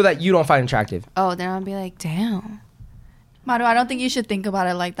 people that you don't find attractive. Oh, then I'll be like, damn. Maru, I don't think you should think about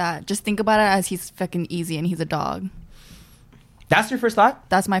it like that. Just think about it as he's fucking easy and he's a dog. That's your first thought?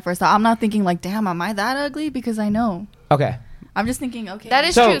 That's my first thought. I'm not thinking like, damn, am I that ugly? Because I know. Okay. I'm just thinking, okay. That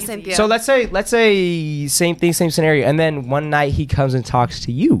is So, true, Cynthia. so let's say same thing, same scenario, and then one night he comes and talks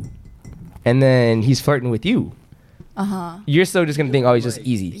to you, and then he's flirting with you. You're still just gonna think, oh, he's just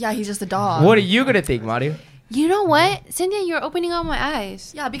easy. Yeah, he's just a dog. What are you gonna think, Mario? You know what, Cynthia? You're opening up my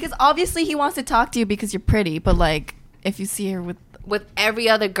eyes. Yeah, because obviously he wants to talk to you because you're pretty, but like if you see her with With every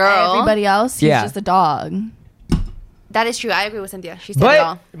other girl, everybody else, he's Yeah. just a dog. That is true. I agree with Cynthia. She said it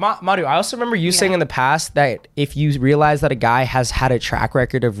all. But Mario, I also remember you saying in the past that if you realize that a guy has had a track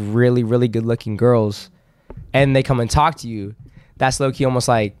record of really, really good-looking girls, and they come and talk to you, that's low-key almost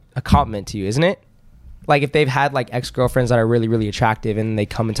like a compliment to you, isn't it? Like if they've had like ex-girlfriends that are really, really attractive, and they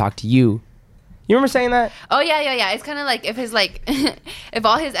come and talk to you. You remember saying that? Oh yeah. It's kind of like if his like, if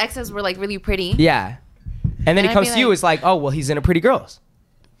all his exes were like really pretty. Yeah. And then And he I'd comes be to you, like- it's like, oh, well, he's into pretty girls.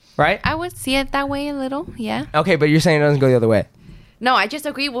 Right? I would see it that way a little. Yeah. Okay, but you're saying it doesn't go the other way. No, I just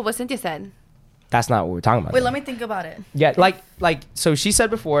agree with what Cynthia said. That's not what we're talking about. Wait, let me think about it. Yeah, like, so she said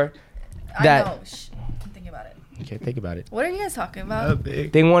before I that. know. I'm thinking about it. Okay, think about it. What are you guys talking about?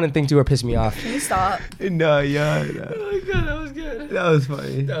 Thing one and thing two are pissing me off. Can you stop? No, yeah. Oh my god, that was good. That was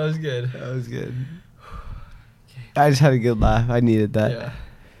funny. That was good. That was good. I just had a good laugh. I needed that. Yeah.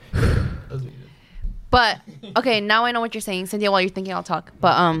 That was good. But okay, now I know what you're saying, Cynthia. While you're thinking, I'll talk.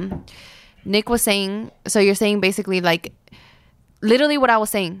 But Nick was saying. So you're saying basically like, literally what I was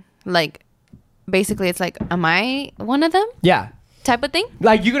saying. Like, basically, it's like, am I one of them? Yeah. Type of thing.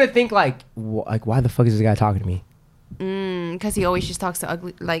 Like, you're going to think, like, why the fuck is this guy talking to me? Because he always just talks to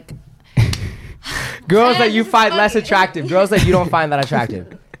ugly like. Girls that you find less attractive. Girls that you don't find that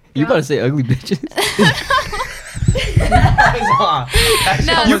attractive. You about to say ugly bitches?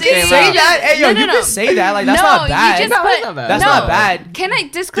 No, You can say that. Hey, yo, No. you can say that. Like, that's No, not you bad. just No, put- that's not bad. That's No. not bad. Can I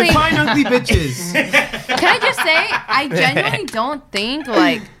disclaim? Define ugly bitches. Can I just say I genuinely don't think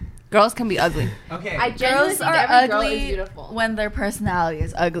like Girls can be ugly. Okay. I genuinely Girls think are every girl is ugly beautiful. when their personality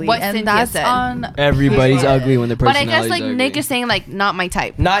is ugly, What and Cynthia that's said. on. Everybody's ugly when the But I personality. guess like Nick is saying like not my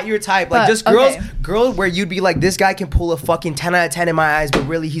type. Not your type. Like But, just okay. girls where you'd be like, this guy can pull a fucking 10 out of 10 in my eyes, but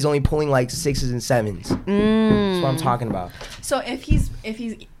really he's only pulling like 6s and 7s. That's what I'm talking about. So if he's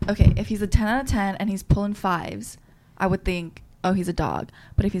a 10 out of 10 and he's pulling 5s, I would think, oh, he's a dog.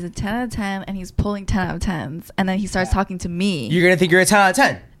 But if he's a 10 out of 10 and he's pulling 10 out of 10s, and then he starts talking to me, You're gonna think you're a 10 out of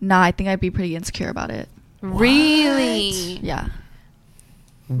 10. nah, I think I'd be pretty insecure about it. Really? Yeah,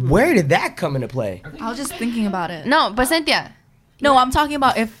 Where did that come into play? I was just thinking about it. No, but Cynthia. No, I'm talking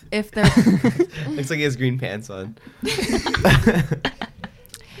about if they're. Looks like he has green pants on.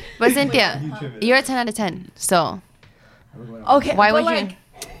 But Cynthia, you're a 10 out of 10. So Okay. Why but would you-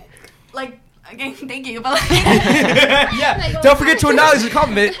 Like again, thinking about. Yeah. Don't forget to acknowledge the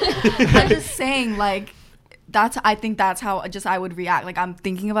compliment. I'm just saying, like, I think that's how just I would react. Like, I'm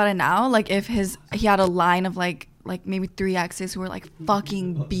thinking about it now. Like, if he had a line of like maybe 3 exes who were like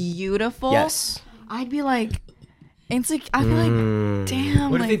fucking beautiful. Yes. I'd be like, insecure. I'd be like,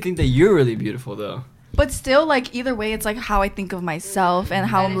 damn. What if they Like, think that you're really beautiful though? but still, like, either way, it's like how I think of myself and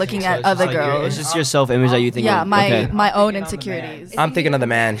how I'm looking at It's just other like your- girls. It's just your self-image that you think. Yeah, of. my Okay. my own insecurities. I'm thinking of the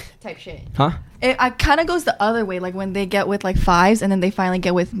man. type shit. Huh? It kind of goes the other way. Like when they get with like 5s and then they finally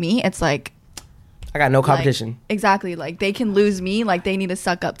get with me, it's like. I got no Like, competition. exactly. Like they can lose me. Like they need to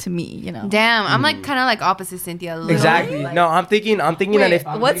suck up to me. You know. Damn, I'm like kind of like opposite Cynthia. A little. Exactly. No, I'm thinking that Wait, if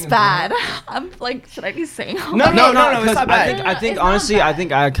what's bad? I'm like, should I be saying? No, it's not 'cause bad. I think It's not honestly, bad. I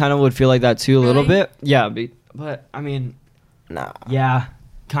think I kind of would feel like that too a little Really? bit. Yeah, but I mean, Nah. yeah,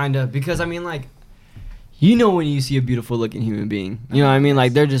 kind of, because I mean, like, you know, when you see a beautiful looking human being, you know what I mean?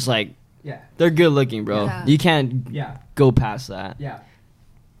 Like, they're just like, Yeah. they're good looking, bro. Yeah. You can't Yeah. go past that. Yeah.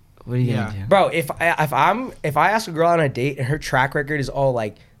 What are you Yeah. gonna do? Bro, if I ask a girl on a date and her track record is all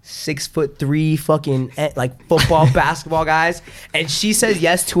like 6'3" fucking like football basketball guys, and she says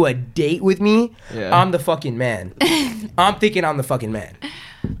yes to a date with me, Yeah. I'm the fucking man. I'm thinking I'm the fucking man.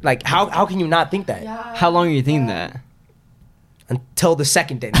 Like how can you not think that? How long are you thinking that? Until the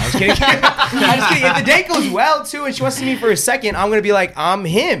second date. No, I'm just kidding. I'm just kidding. If the date goes well too and she wants to meet me for a second, I'm gonna be like, I'm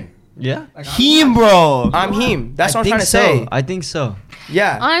him. Yeah, Him, bro. I'm him. That's what I'm think trying to so. say. I think so.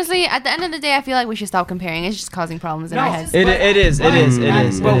 Yeah. Honestly, at the end of the day, I feel like we should stop comparing. It's just causing problems in our heads. It is. But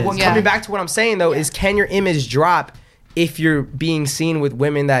Yeah. coming back to what I'm saying though is, can your image drop if you're being seen with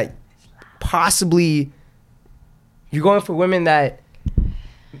women that possibly you're going for women that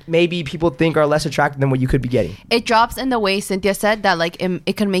maybe people think are less attractive than what you could be getting? It drops in the way Cynthia said that like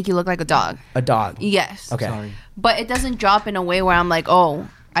it can make you look like a dog. A dog. Yes. Okay. Sorry. But it doesn't drop in a way where I'm like, oh,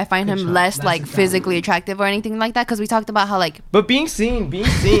 I find him less like physically attractive or anything like that. Because we talked about how like But being seen. I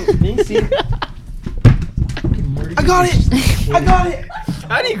got it. I got it.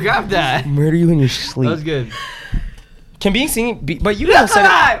 How do you grab that? Murder you in your That sleep. was good. Can being seen be, but you guys said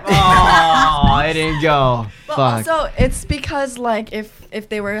it. Oh, it didn't go. But Fuck. also, it's because like if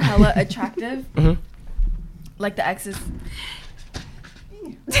they were hella attractive, Mhm. like the exes.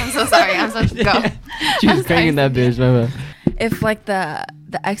 I'm so sorry. I'm so go. She was I'm cranking sorry. that bitch. My bad. If like the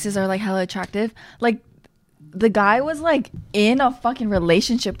exes are like hella attractive, like the guy was like in a fucking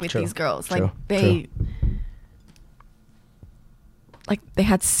relationship with True, these girls. true, Like they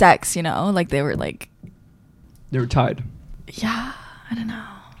had sex, you know? Like they were like, They were tied. yeah, I don't know.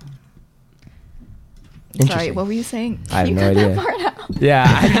 Sorry, Interesting. what were you saying? I have You no cut that idea. part out. Yeah,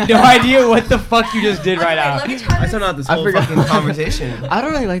 I have no idea what the fuck you just did right Okay, now. let me try I this. still not this I whole forgot. fucking conversation. I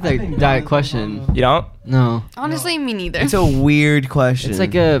don't really like that question. You don't? No, Honestly, me neither. It's a weird question. it's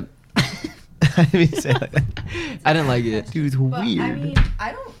like a. I didn't even say it like that. I didn't like it. Dude, it's But weird. I mean,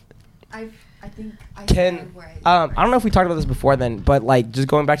 I think I Can said where I don't know if we talked about this before then, but like just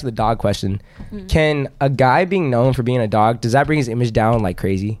going back to the dog question, Mm-hmm. can a guy being known for being a dog, does that bring his image down like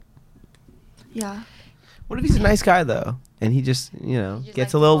crazy? yeah. What if he's a nice guy though, and he just He gets just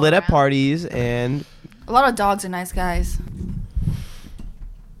likes a little to lit go at around. parties and A lot of dogs are nice guys.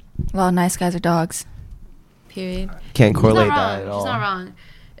 A lot of nice guys are dogs. Period. can't She's correlate not that wrong. at She's all. not wrong.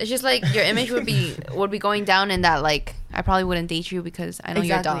 It's just like your image would be going down in that like I probably wouldn't date you because I know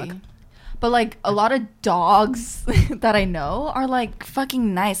you're a dog. But like a lot of dogs that I know are like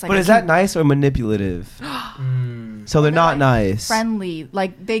fucking nice. Like But I is that can- nice or manipulative? So they're not nice. friendly?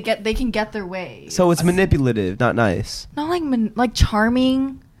 Like they can get their way. So it's manipulative, not nice. not like like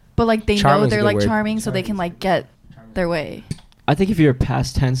charming, but like they know Charming's a they're good like word. charming, so they can like get their way. I think if you're a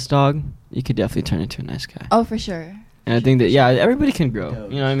past tense dog, you could definitely turn into a nice guy. Oh, for sure. And I think that everybody can grow.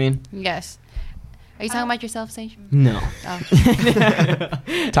 You know what I mean? Yes. Are you talking about yourself, Sage? No. Oh.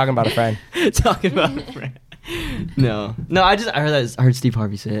 Talking about a friend. Talking about a friend. No. I heard Steve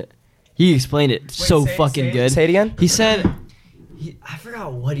Harvey say it. He explained it so fucking good. Say it again. He said, I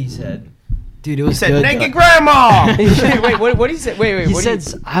forgot what he said. Dude, it was said good. naked grandma. Wait, what did he say? Wait. He What said,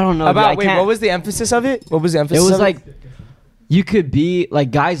 I don't know. about? Wait, What was the emphasis of it? What was the emphasis? it was of like, you could be like,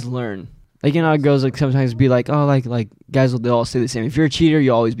 guys learn. Like, you know, girls like sometimes be like, oh, like guys they all say the same. If you're a cheater,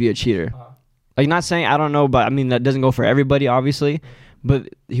 you always be a cheater. Like, not saying I don't know, but I mean that doesn't go for everybody, obviously. But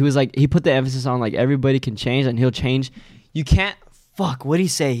he was like, he put the emphasis on like everybody can change and he'll change. You can't. Fuck. What'd he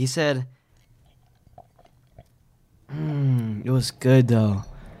say? He said, it was good though.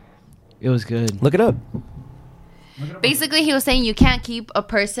 It was good. Look it up. Basically, he was saying you can't keep a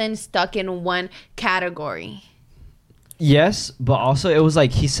person stuck in one category. Yes, but also it was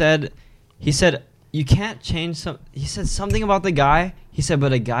like he said you can't change some. He said something about the guy. He said,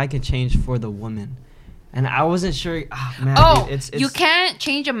 but a guy can change for the woman, and I wasn't sure. Oh, man, Oh, dude, it's you can't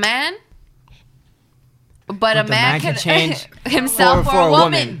change a man, but a the man man can can change himself for for a a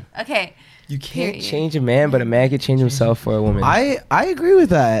woman. woman. Okay, You can't Period. change a man, but a man can change himself for a woman. I agree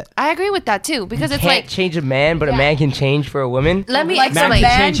with that. I agree with that too because You it's can't like change a man, but a man can change for a woman. let me Like Man explain.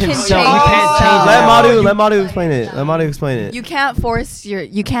 can man change can himself. change You can't himself. change. Let Madu explain it. Let Madu explain it. You can't force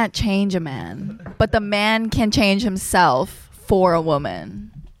you can't change a man, but the man can change himself for a woman.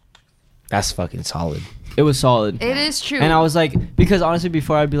 That's fucking solid. It was solid. It is true. And I was like, because honestly,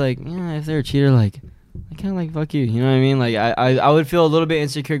 before I'd be like, yeah, if they're a cheater, like, I kind of like fuck you. You know what I mean? Like, I would feel a little bit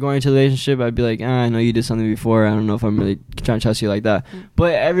insecure going into a relationship. I'd be like, I know you did something before. I don't know if I'm really trying to trust you like that.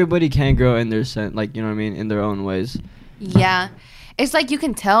 But everybody can grow in their like, you know what I mean, in their own ways. Yeah. It's like you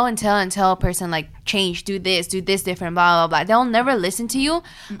can tell a person like change, do this different, blah, blah, blah. They'll never listen to you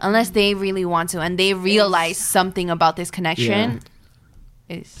unless they really want to and they realize something about this connection.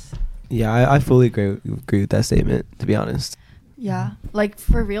 Yeah, I fully agree with that statement, to be honest. Yeah, like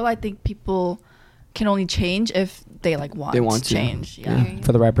for real, I think people can only change if they like want, They want to. change. Yeah.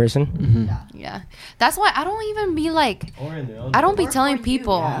 For the right person. Mm-hmm. Yeah. That's why I don't even be like, I don't be telling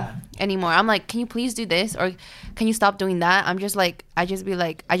people anymore. I'm like, can you please do this? Or can you stop doing that? I'm just like, I just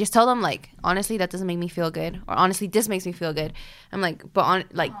tell them like, honestly, that doesn't make me feel good. Or honestly, this makes me feel good. I'm like, but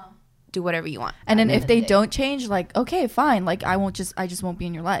do whatever you want. And then if they don't change, like, okay, fine. Like I just won't be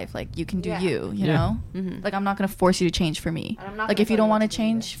in your life. Like you can do you know? Mm-hmm. Like I'm not going to force you to change for me. And I'm not Like gonna if you tell don't you want to what to do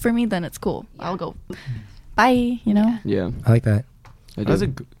change for me, then it's cool. I'll go. Bye, you know? Yeah. I like that. I That's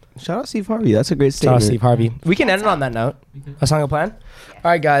do. shout out Steve Harvey. That's a great Shout out statement. Steve Harvey. We can end it on that note. A song of plan.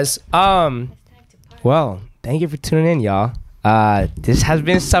 All right, guys. Well, thank you for tuning in, y'all. This has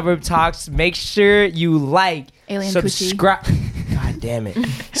been Suburb Talks. Make sure you like, Alien subscribe. God damn it.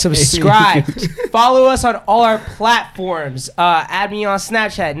 Subscribe. Follow us on all our platforms. Add me on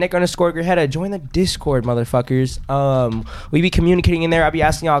Snapchat, Nick_Grajeda. Join the Discord, motherfuckers. We be communicating in there. I'll be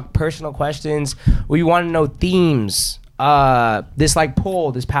asking y'all personal questions. We want to know themes. This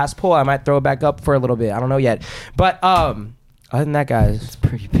past poll, I might throw it back up for a little bit. I don't know yet. But other than that, guys, It's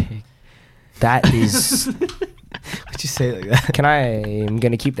pretty big. that is. Why'd you say it like that? I'm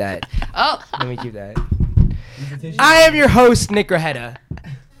gonna keep that. Oh, Let me keep that. I am your host, Nick Grajeda.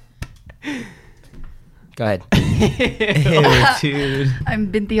 Go ahead. Ew, dude.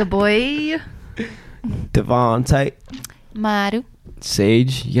 I'm Bintia Boy. Devontae. Maru.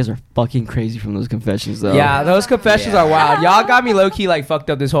 Sage, you guys are fucking crazy from those confessions, though. Yeah, those confessions are wild. Y'all got me low key like fucked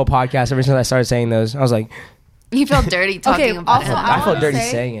up this whole podcast ever since I started saying those. I was like, You feel dirty talking Okay, about also, it. I I felt wanna dirty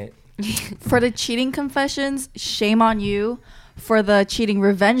say- saying it. For the cheating confessions, shame on you. For the cheating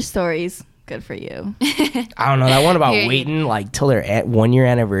revenge stories, good for you. I don't know that one about Period. waiting like till their 1 year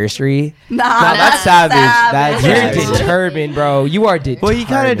anniversary. Nah, that's savage. That's You're savage. determined, bro. You are determined. Well, he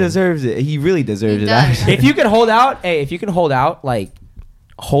kind of deserves it. He really deserves He it. does. Actually. If you can hold out, like,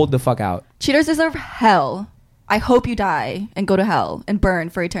 hold the fuck out. Cheaters deserve hell. I hope you die and go to hell and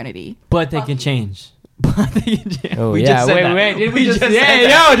burn for eternity. But they can change. But they can change. Oh, We yeah. just said Wait, that. wait. Did we just said yeah,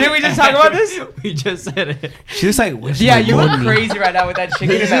 that. yo, did we just talk about this? We just said it. She looks like, where's Yeah, my you look money? crazy right now with that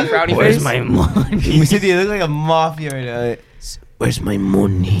chicken and that frowny Where's face. my money? You look like a mafia right now. Where's my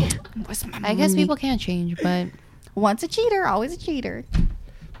money? I guess people can't change, but Once a cheater, always a cheater.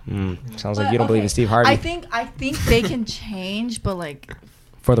 Sounds like you don't believe in Steve Harvey. I think they can change, but like,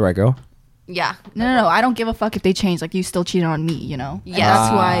 For the right girl. yeah. no. I don't give a fuck if they change. Like, you still cheated on me, you know? And Yes.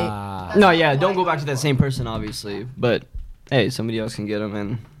 that's why. No, yeah, don't go back to that same person, obviously. But hey, somebody else can get them,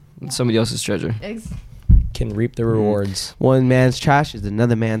 and it's somebody else's treasure. Can reap the rewards. One man's trash is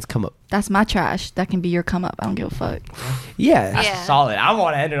another man's come up. That's my trash. That can be your come up. I don't give a fuck. Yeah. Yeah. Solid. I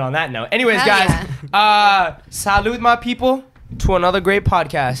want to end it on that note. Anyways, Hell guys, salute my people to another great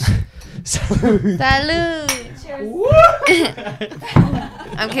podcast. Salud.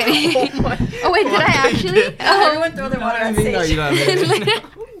 I'm kidding. Oh wait, did I actually? Oh, Everyone throw their water on stage. No, you don't have it.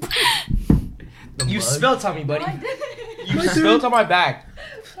 You spilt on me, buddy. You spilt on my back.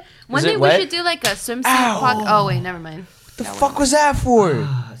 One Is day it we wet? should do like a swimsuit Ow. podcast. Oh wait, never mind. What the fuck was that for?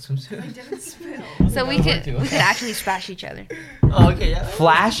 So we could actually splash each other. Oh, okay, yeah.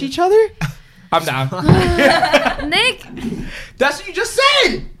 Flash each other? I'm down. Nick, That's what you just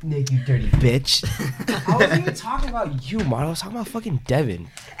said. Nick, you dirty bitch. I wasn't even talking about you, Marlo. I was talking about fucking Devin.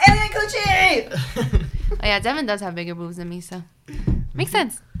 oh yeah, Devin does have bigger boobs than me, so makes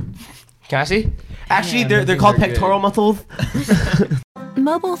sense. Can I see? Actually, Yeah, they're called they're good. pectoral muscles.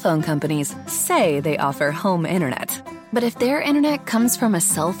 Mobile phone companies say they offer home internet. But if their internet comes from a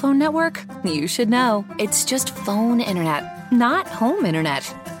cell phone network, you should know. It's just phone internet, not home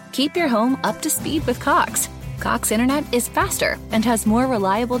internet. Keep your home up to speed with Cox. Cox internet is faster and has more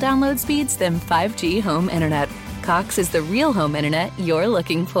reliable download speeds than 5G home internet. Cox is the real home internet you're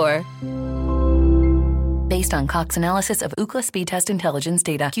looking for. Based on Cox analysis of Ookla speed test intelligence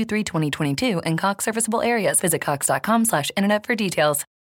data Q3 2022 and Cox serviceable areas, visit cox.com/internet for details.